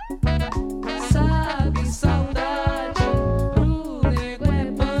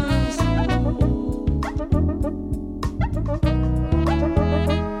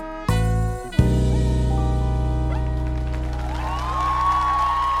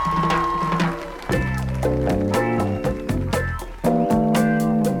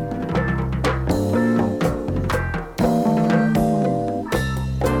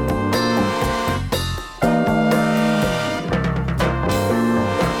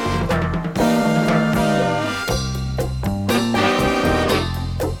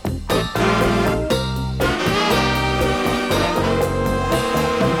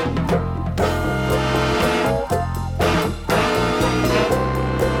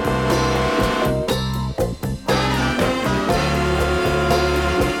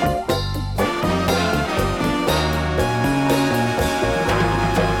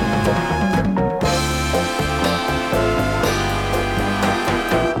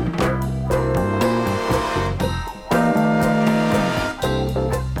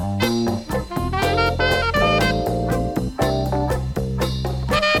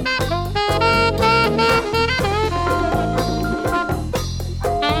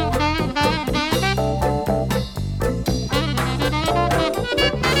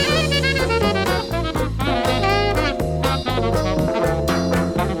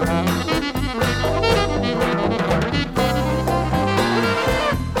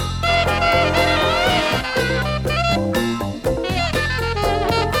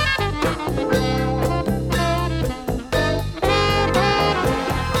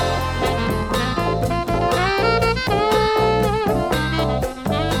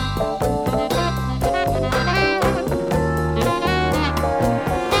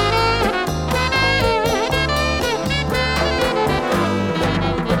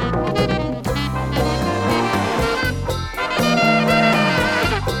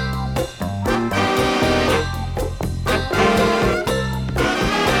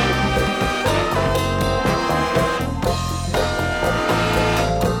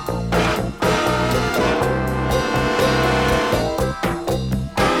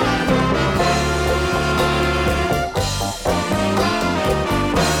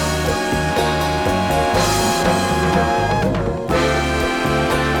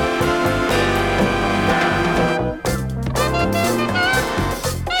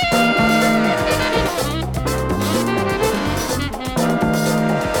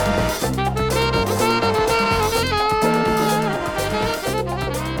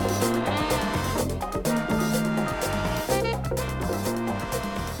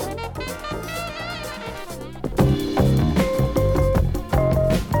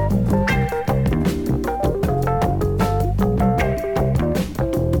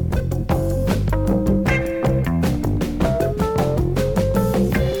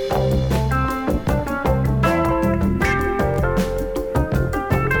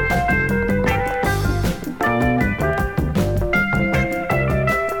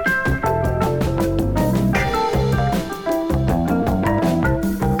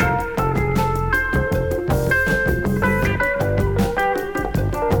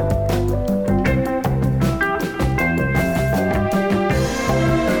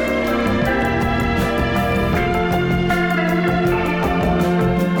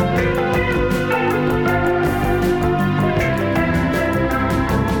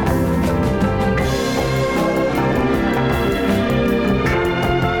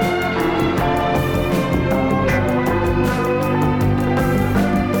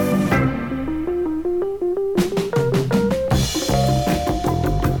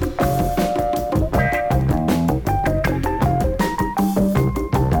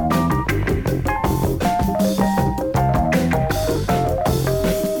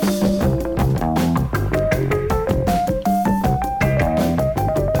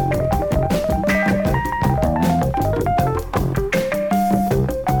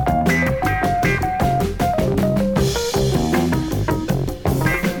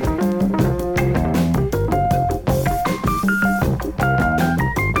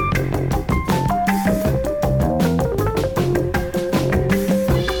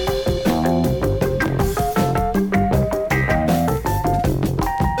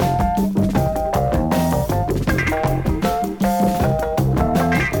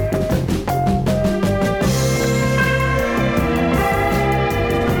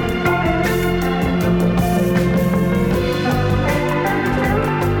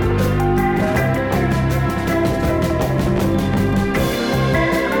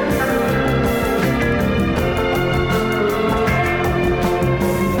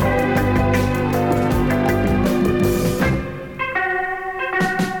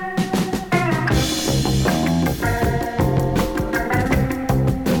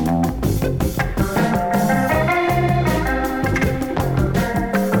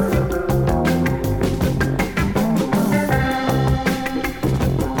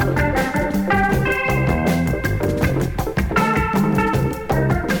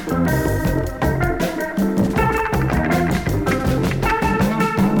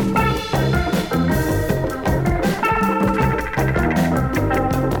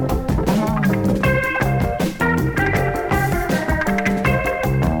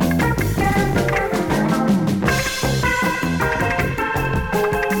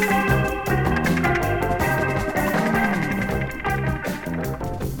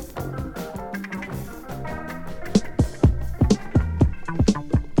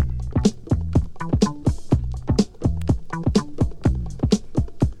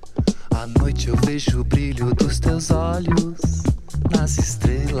 À noite eu vejo o brilho dos teus olhos nas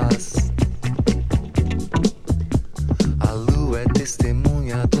estrelas. A lua é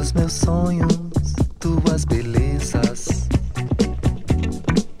testemunha dos meus sonhos, tuas belezas.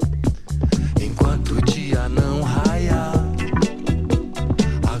 Enquanto o dia não raia,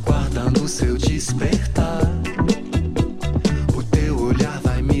 aguardando o seu despertar, o teu olhar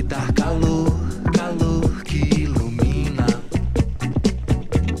vai me dar calor, calor que ilumina.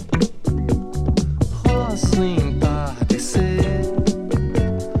 Rosa entardecer,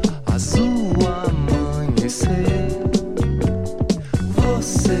 azul amanhecer.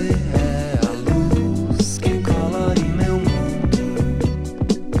 Você é a luz que colore meu mundo.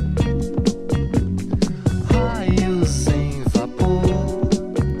 Raios em vapor,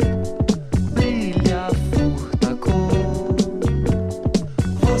 brilha, furta a cor.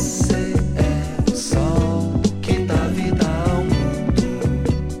 Você é o sol que dá vida ao mundo.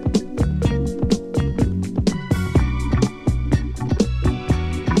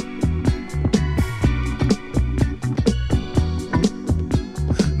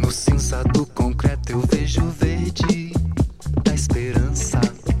 No cinza do concreto eu vejo o verde da esperança.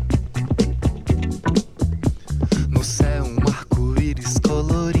 No céu um arco-íris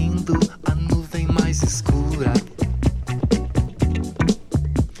colorindo a nuvem mais escura.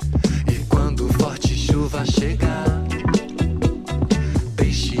 E quando forte chuva chegar,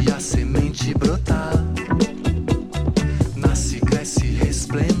 deixe a semente brotar. Nasce, cresce,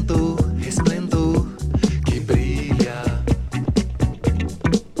 resplendor, resplendor que brilha.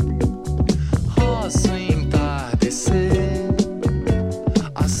 Rosa entardecer,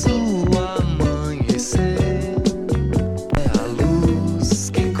 azul amanhecer. É a luz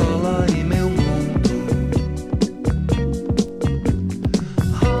que colore meu mundo.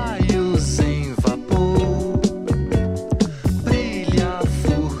 Raios em vapor, brilha,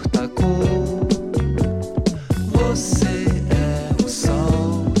 furta a cor.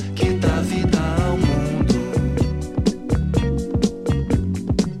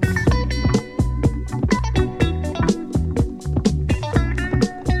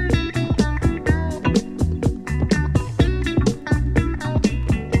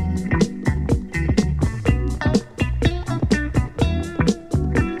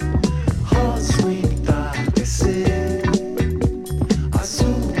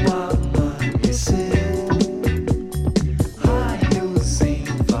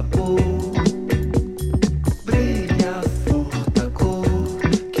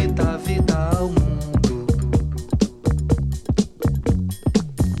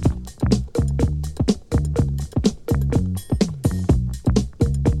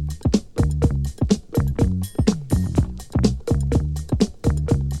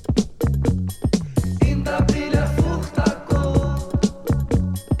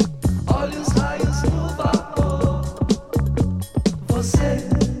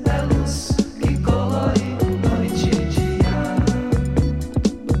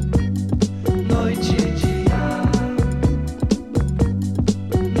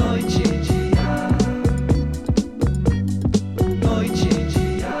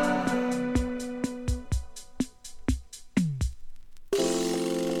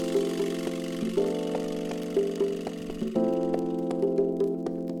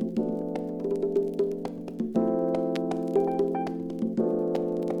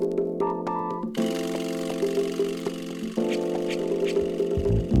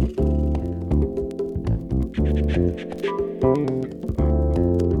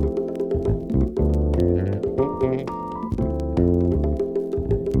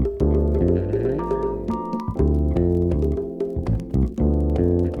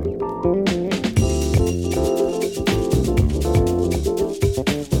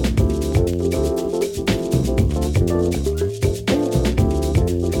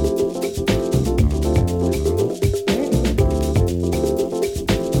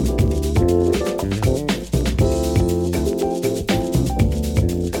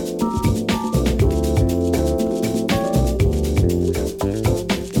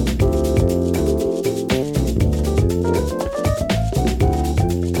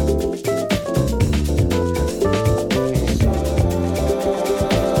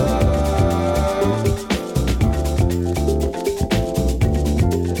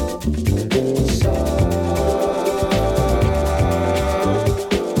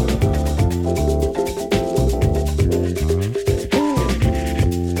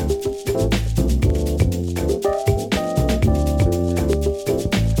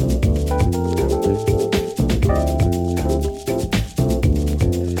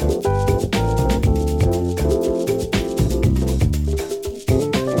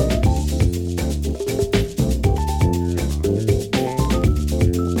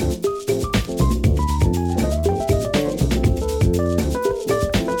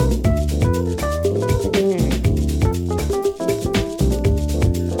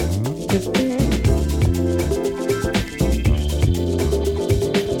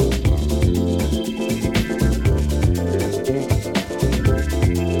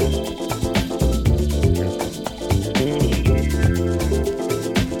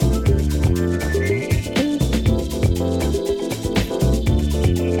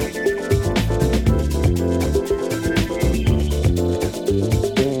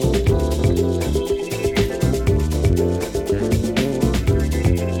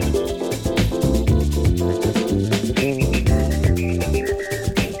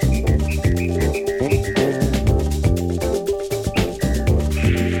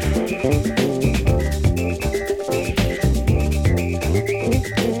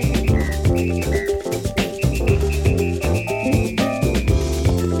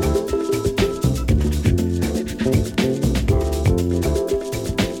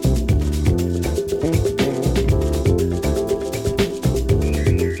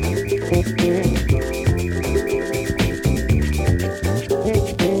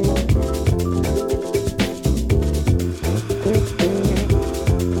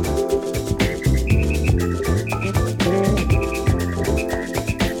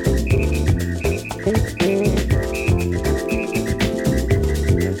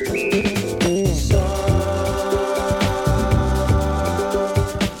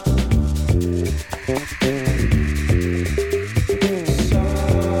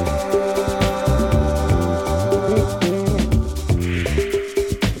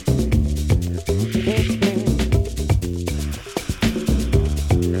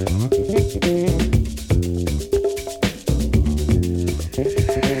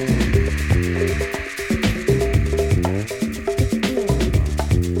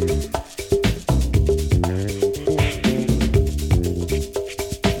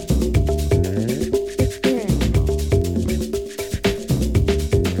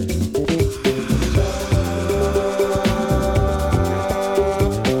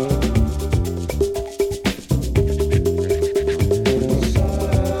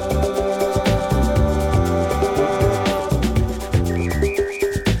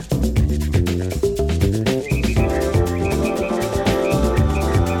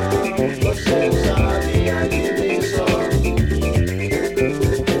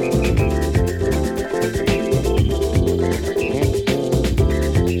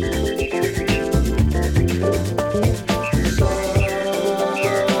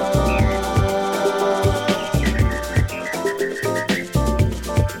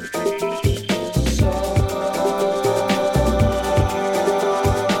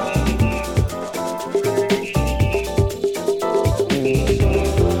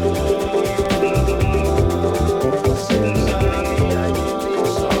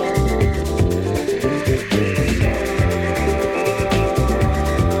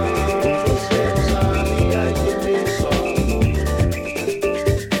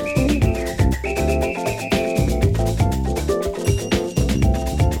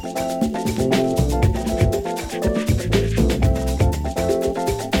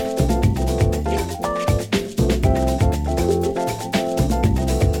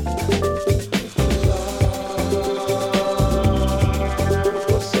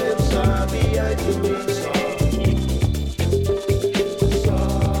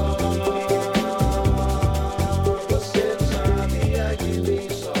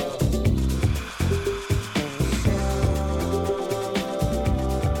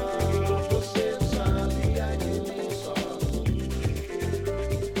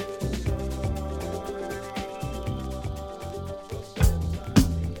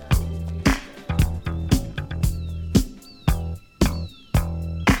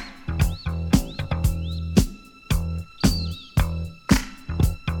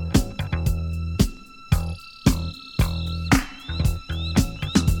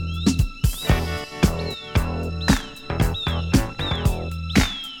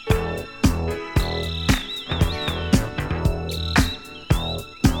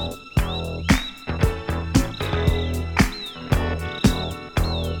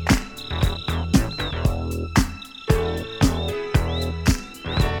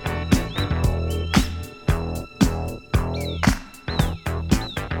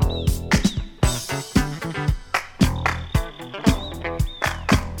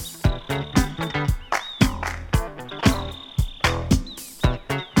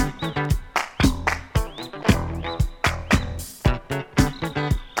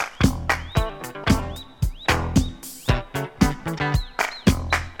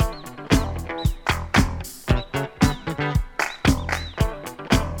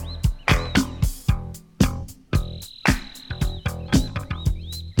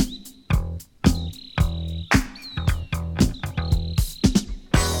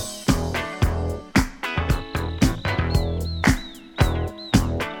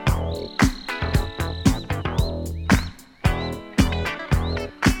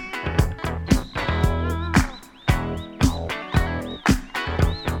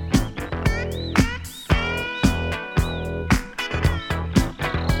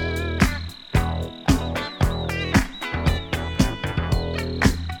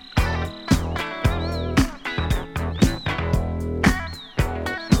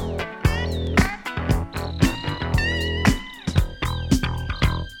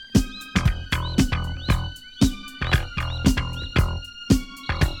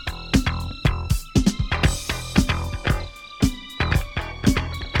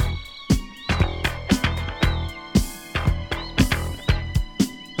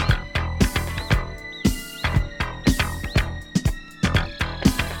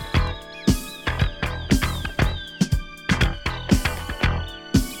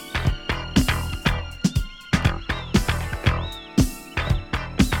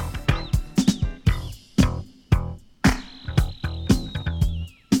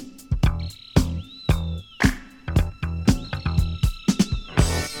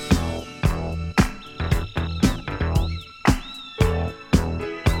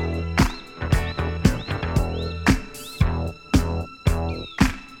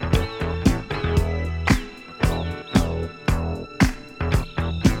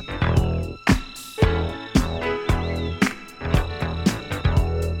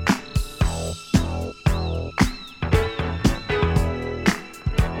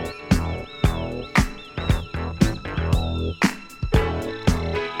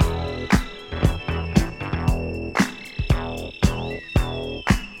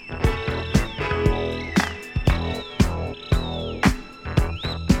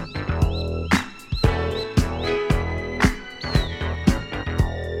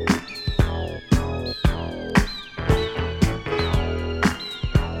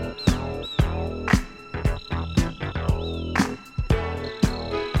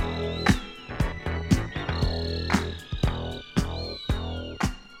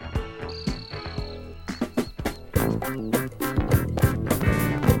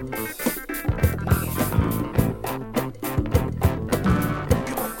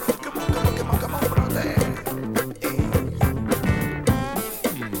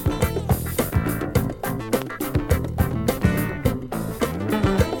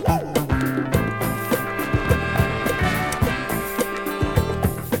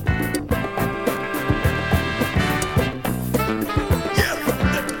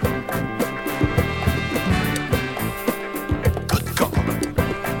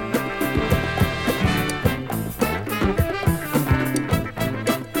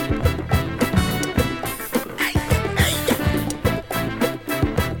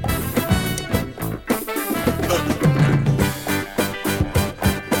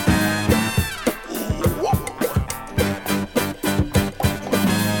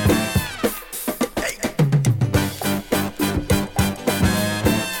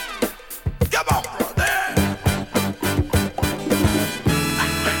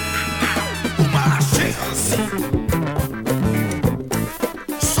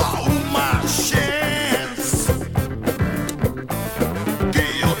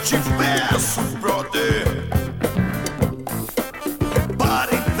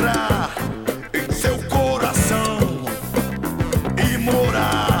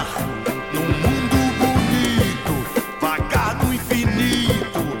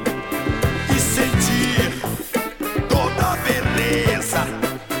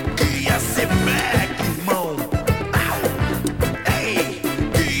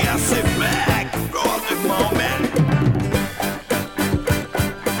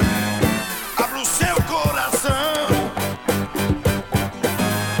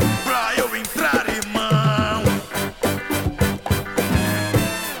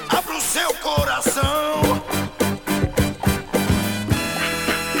 coração.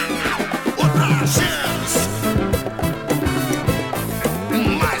 Outra chance,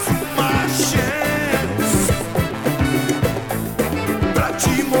 mais uma chance pra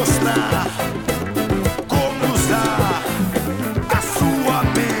te mostrar como usar a sua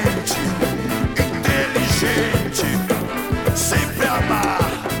mente inteligente. Sempre amar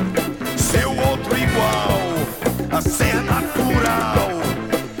seu outro igual, a ser natural,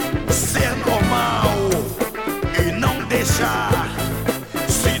 ser normal e não deixar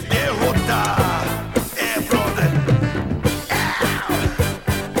se derrotar. É, brother.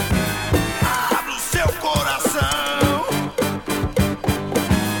 Abre o seu coração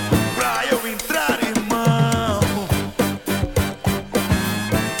pra eu entrar, irmão.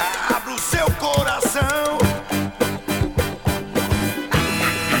 Abre o seu coração.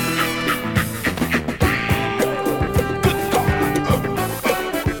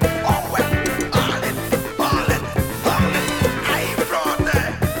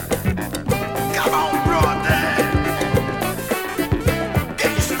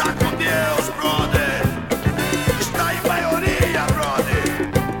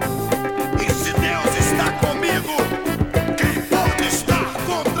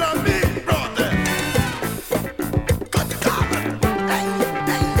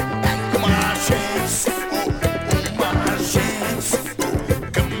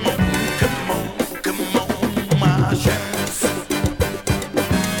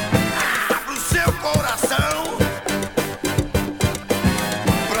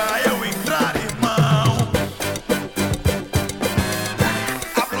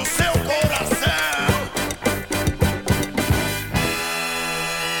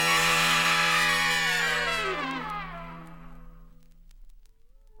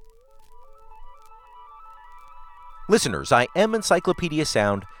 Listeners, I am Encyclopedia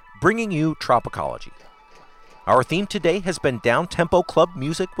Sound, bringing you Tropicology. Our theme today has been down-tempo club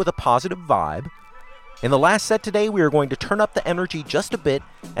music with a positive vibe. In the last set today, we are going to turn up the energy just a bit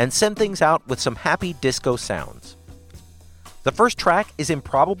and send things out with some happy disco sounds. The first track is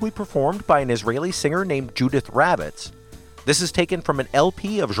improbably performed by an Israeli singer named Judith Ravitz. This is taken from an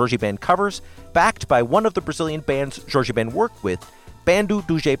LP of Jorge Ben covers, backed by one of the Brazilian bands Jorge Ben worked with, Bando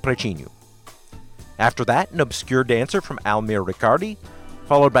do Zé Pretinho. After that, an obscure dancer from Almir Ricardi,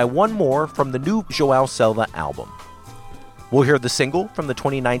 followed by one more from the new João Selva album. We'll hear the single from the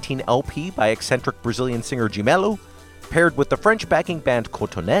 2019 LP by eccentric Brazilian singer Gimelo, paired with the French backing band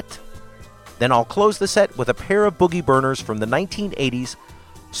Cotonete. Then I'll close the set with a pair of boogie burners from the 1980s,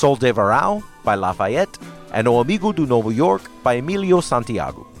 Sol de Verão by Lafayette and O Amigo do Novo York by Emilio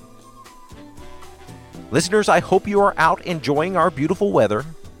Santiago. Listeners, I hope you are out enjoying our beautiful weather.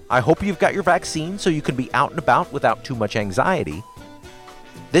 I hope you've got your vaccine so you can be out and about without too much anxiety.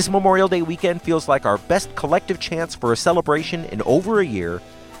 This Memorial Day weekend feels like our best collective chance for a celebration in over a year.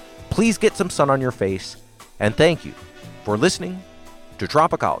 Please get some sun on your face, and thank you for listening to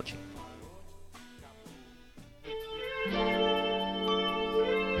Tropicology.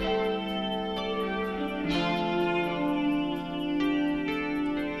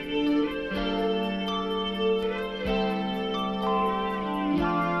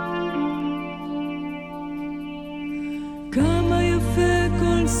 כמה יפה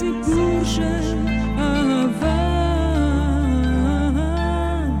כל סיפור של אהבה.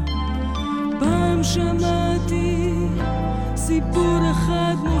 פעם שמעתי סיפור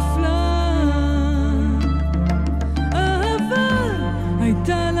אחד מופלא. אהבה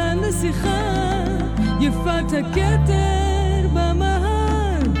הייתה לה נסיכה יפת הכתר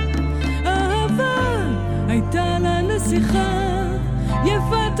במהל. אהבה הייתה לה נסיכה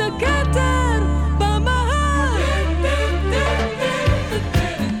יפת הכתר במהל.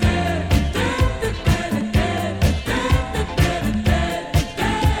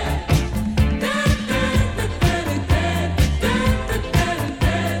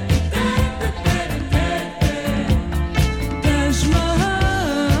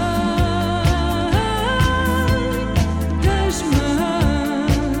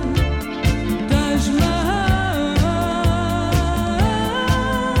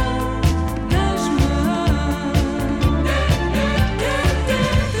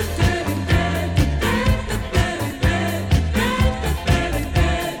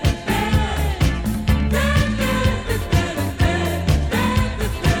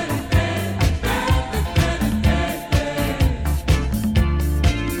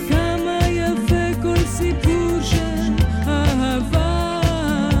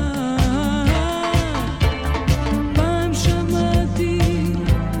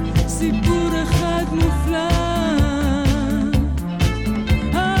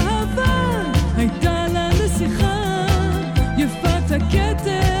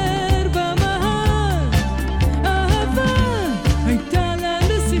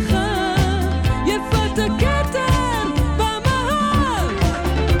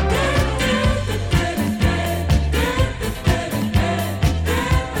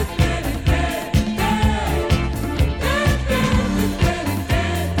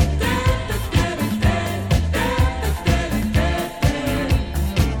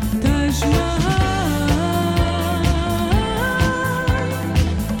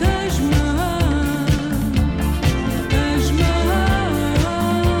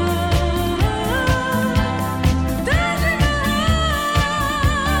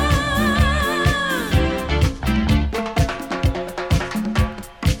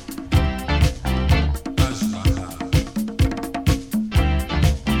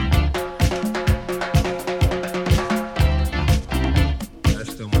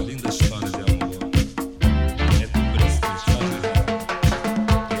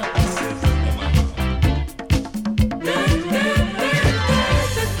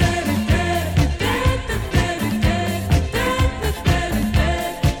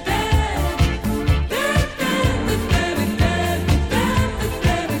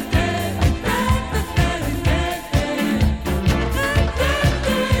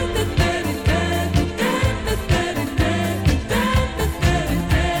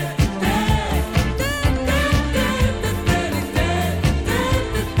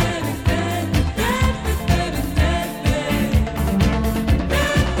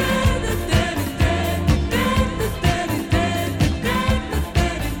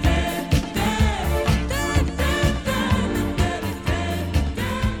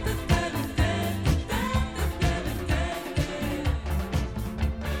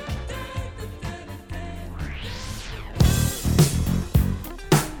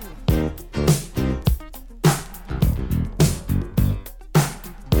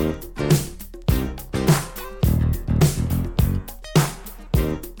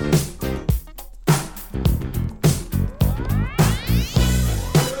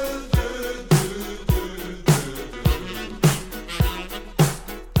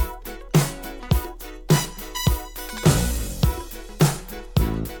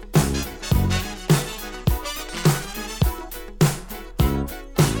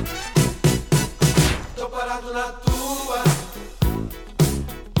 parado na tua.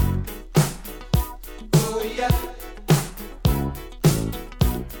 Oh yeah.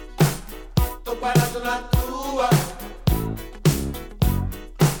 Tô parado na tua.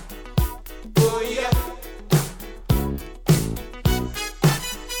 Oh yeah.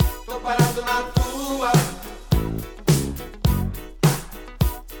 Tô parado na tua.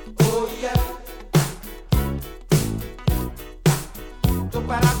 Oh yeah. Tô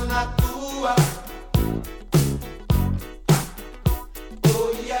parado na tua.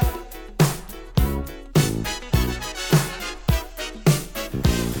 Oh yeah.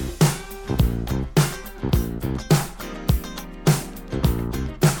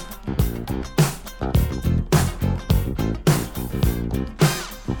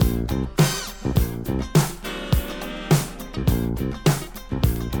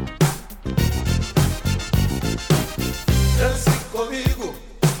 Dance comigo,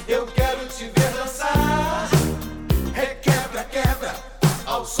 eu quero te ver dançar. Requebra, quebra,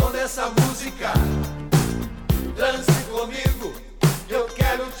 ao som dessa música. Dance comigo, eu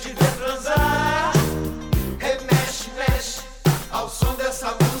quero te ver transar. Remexe, mexe, ao som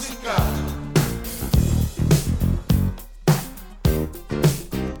dessa música.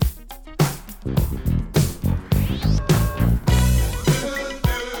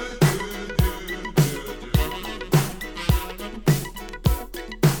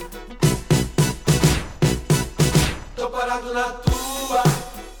 Tô parado na tua.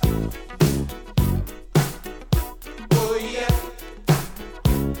 Oh yeah.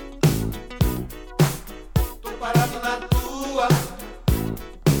 Tô parado na tua.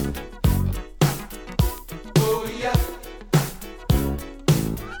 Oh yeah.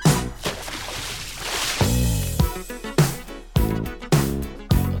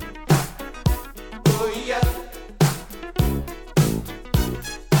 Oh yeah.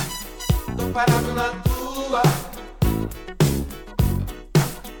 Tô parado na tua.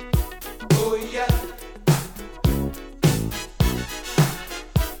 Oh yeah.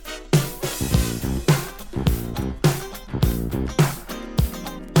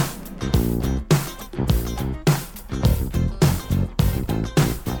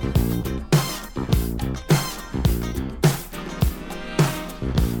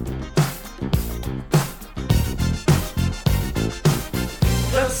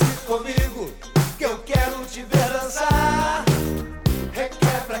 Dance comigo, que eu quero te ver dançar.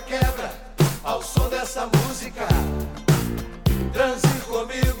 Requebra, quebra, ao som dessa música. Dance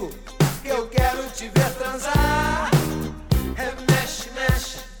comigo, que eu quero te ver transar. Remexe,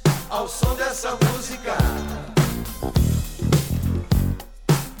 mexe, ao som dessa música.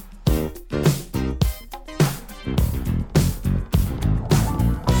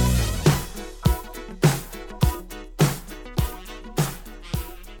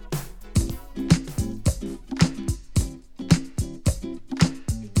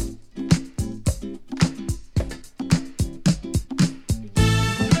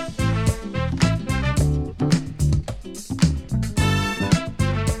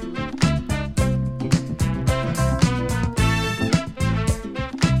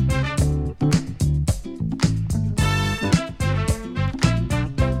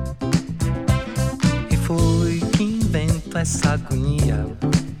 E foi que invento essa agonia.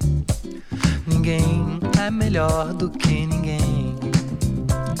 Ninguém é melhor do que ninguém.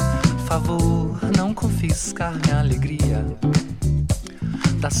 Favor, não confiscar minha alegria.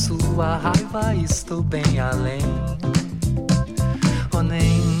 Da sua raiva estou bem além. Ou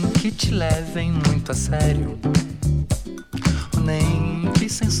nem que te levem muito a sério, ou nem que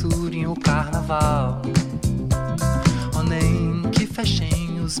censurem o carnaval, ou nem que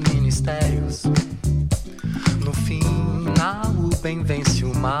fechem os ministérios. No final o bem vence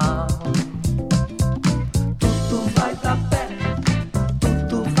o mal. Tudo vai dar pé,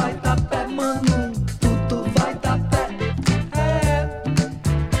 tudo vai dar pé, mano. Tudo vai dar pé, é.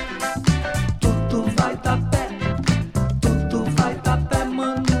 Tudo vai dar pé, tudo vai dar pé,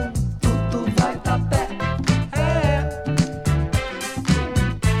 mano. Tudo vai dar pé, é.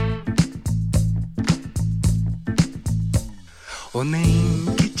 Ou nem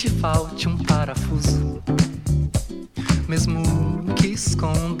que te falte um parafuso, mesmo que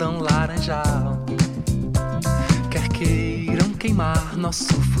escondam laranjal. Quer queiram queimar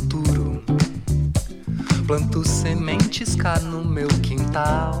nosso futuro, planto sementes cá no meu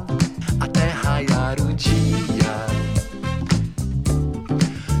quintal. Até raiar o dia,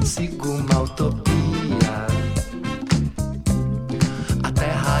 sigo uma utopia.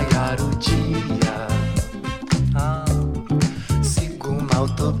 Até raiar o dia, sigo uma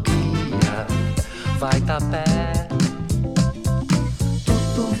utopia. Vai dar pé,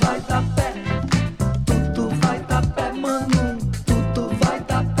 tudo vai dar pé, tudo vai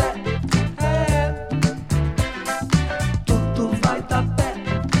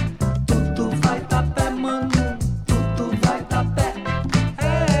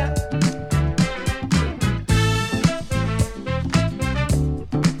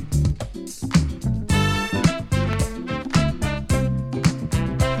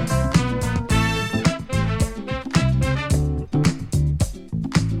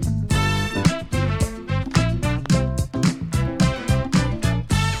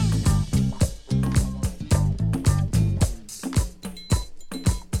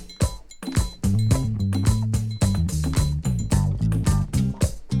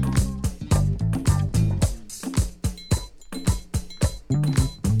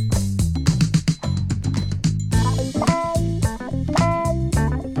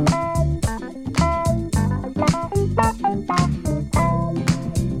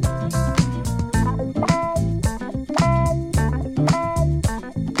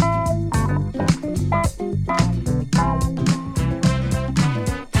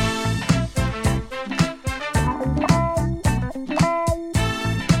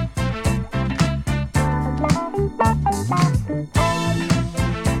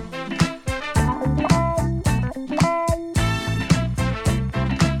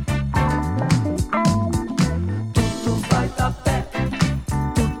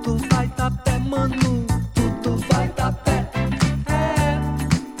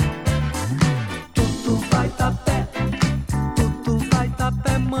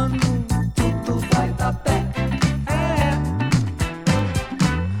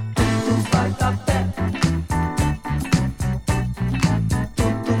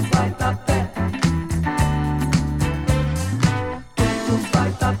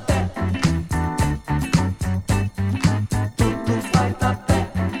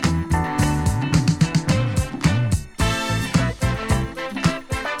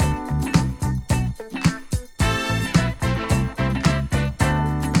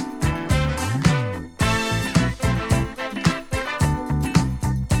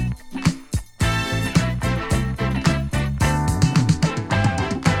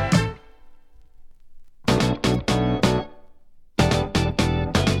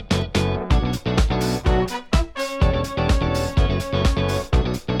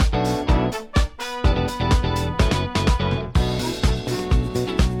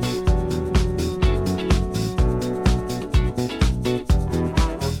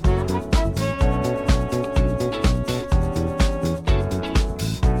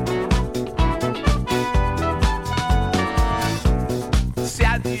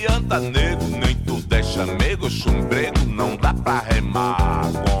adianta, nego, nem tudo é chamego, chumbrego, não dá pra remar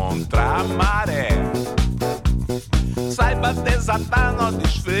contra a maré. Saiba desatar no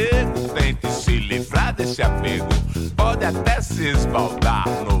desfrego, tente se livrar desse apego, pode até se esbaldar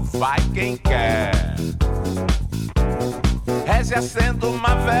no vai quem quer. Reze acenda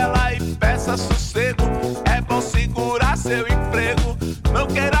uma vela e peça sossego, é bom segurar seu emprego, não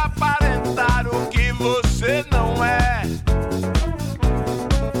queira aparentar o que você não é.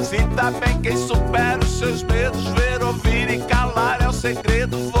 Sinta bem quem supera os seus medos, ver, ouvir e calar é o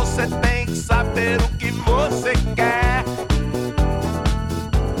segredo, você tem que saber o que você quer.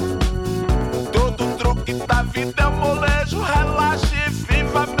 Todo truque da vida é um molejo, relaxe e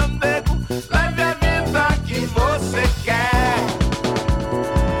viva, meu nego, leve a vida que você quer.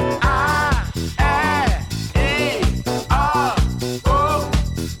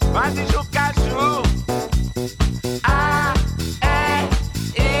 Vai de Jucaju. A-E-I-O-U.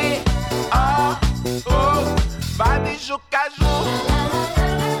 Vai de Jucaju.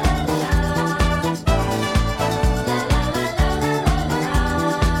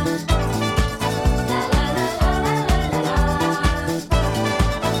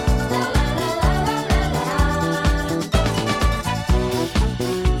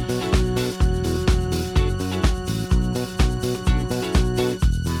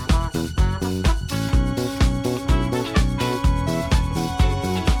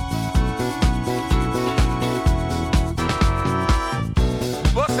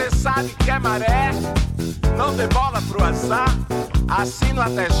 Que é maré, não dê bola pro azar, assina o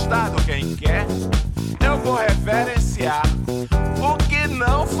atestado quem quer, eu vou reverenciar, o que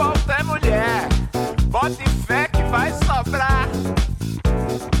não falta é mulher, bote fé que vai sobrar,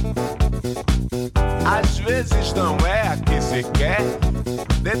 às vezes não é a que se quer,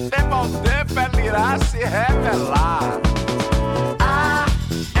 de tempo ao tempo é mirar se revelar. A-E-I-O-U.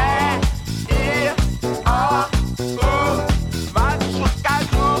 Vai de Jucaju.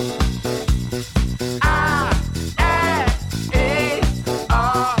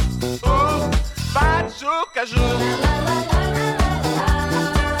 Caju.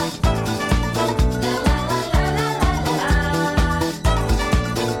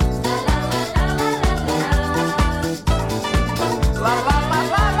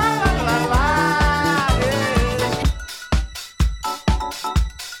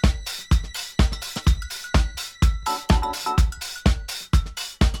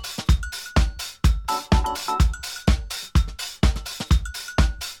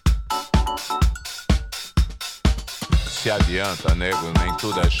 Se adianta, nego, nem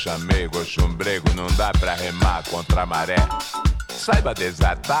tudo é chamego, chumbrego, não dá pra remar contra a maré. Saiba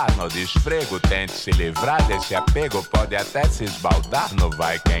desatar no desfrego, tente se livrar desse apego, pode até se esbaldar no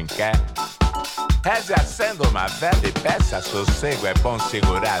vai quem quer. Reze acenda uma vela e peça sossego, é bom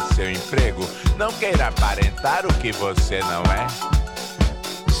segurar seu emprego, não queira aparentar o que você não é.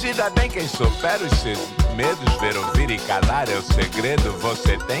 Se dá bem quem supera os seus medos, ver, ouvir e calar é o segredo,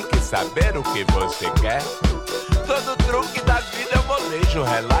 você tem que saber o que você quer. Todo truque da vida é um molejo,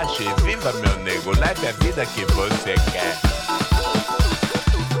 relaxe e viva, meu nego, leve a vida que você quer.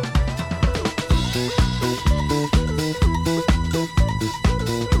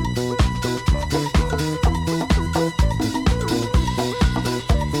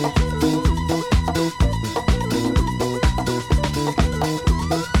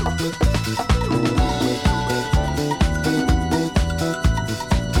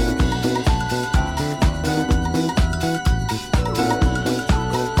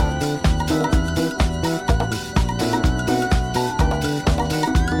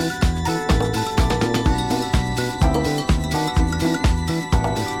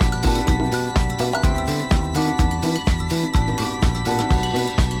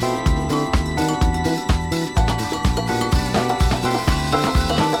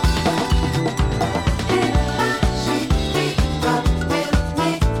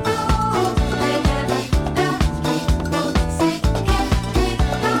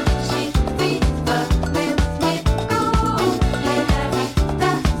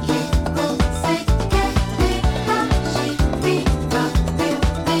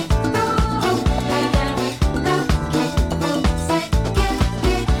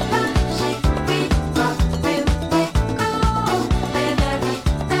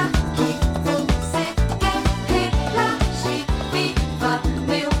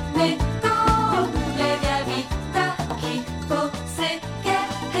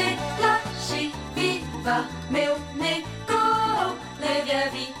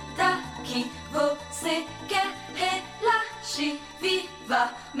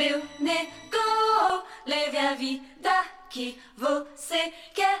 meu nego, leve a vida que você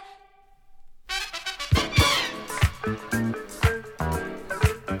quer.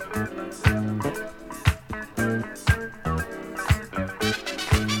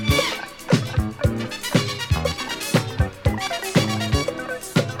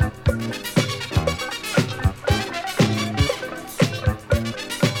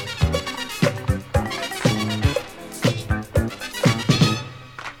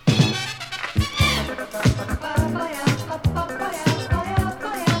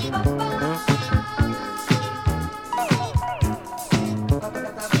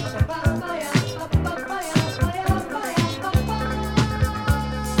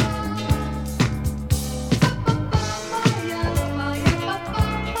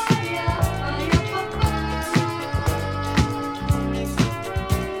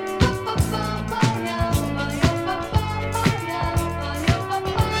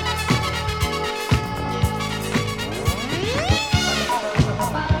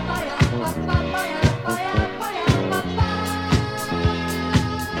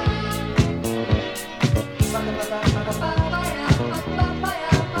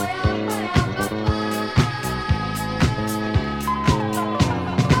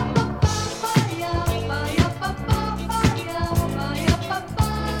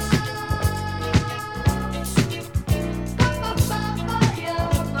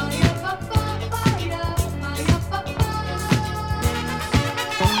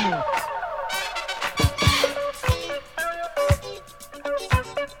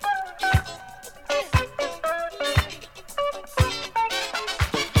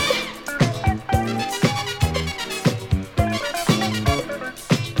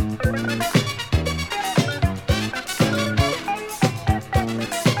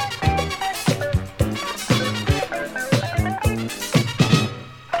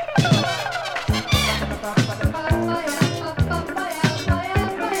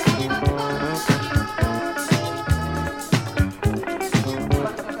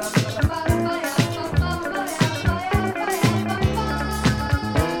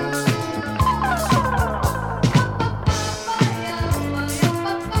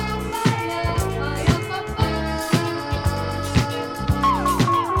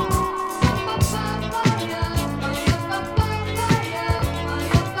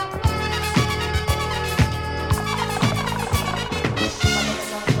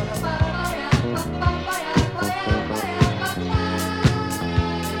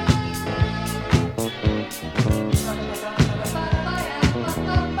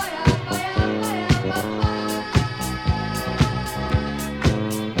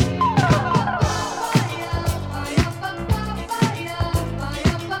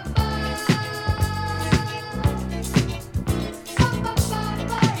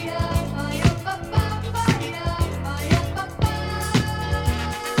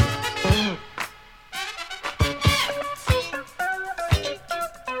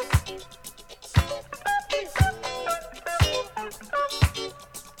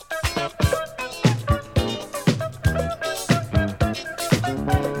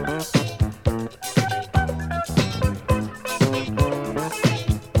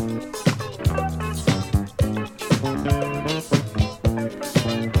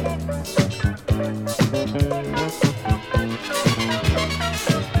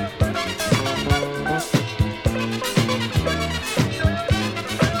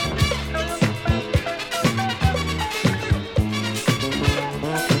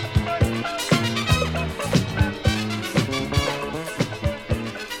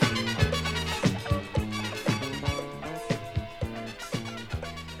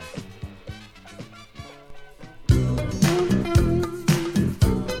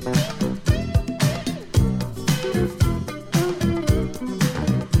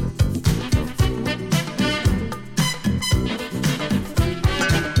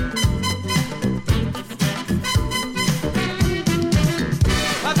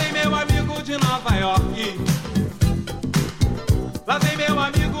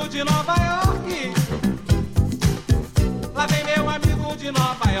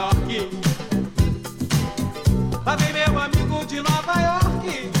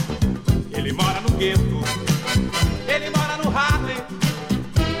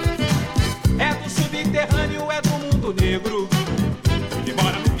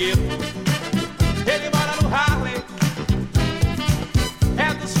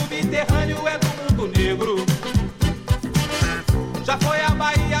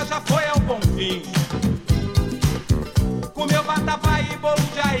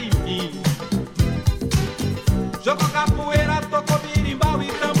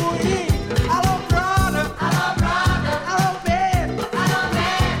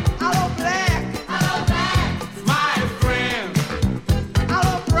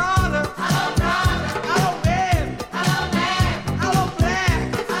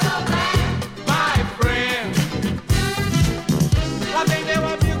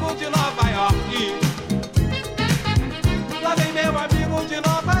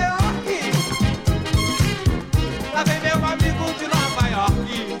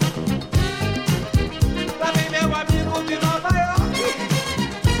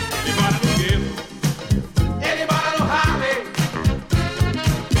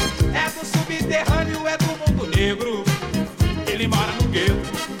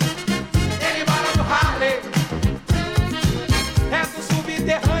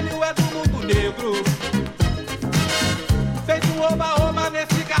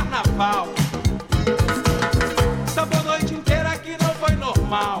 Samba a noite inteira que não foi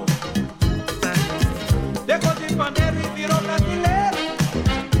normal. Deco de pandeiro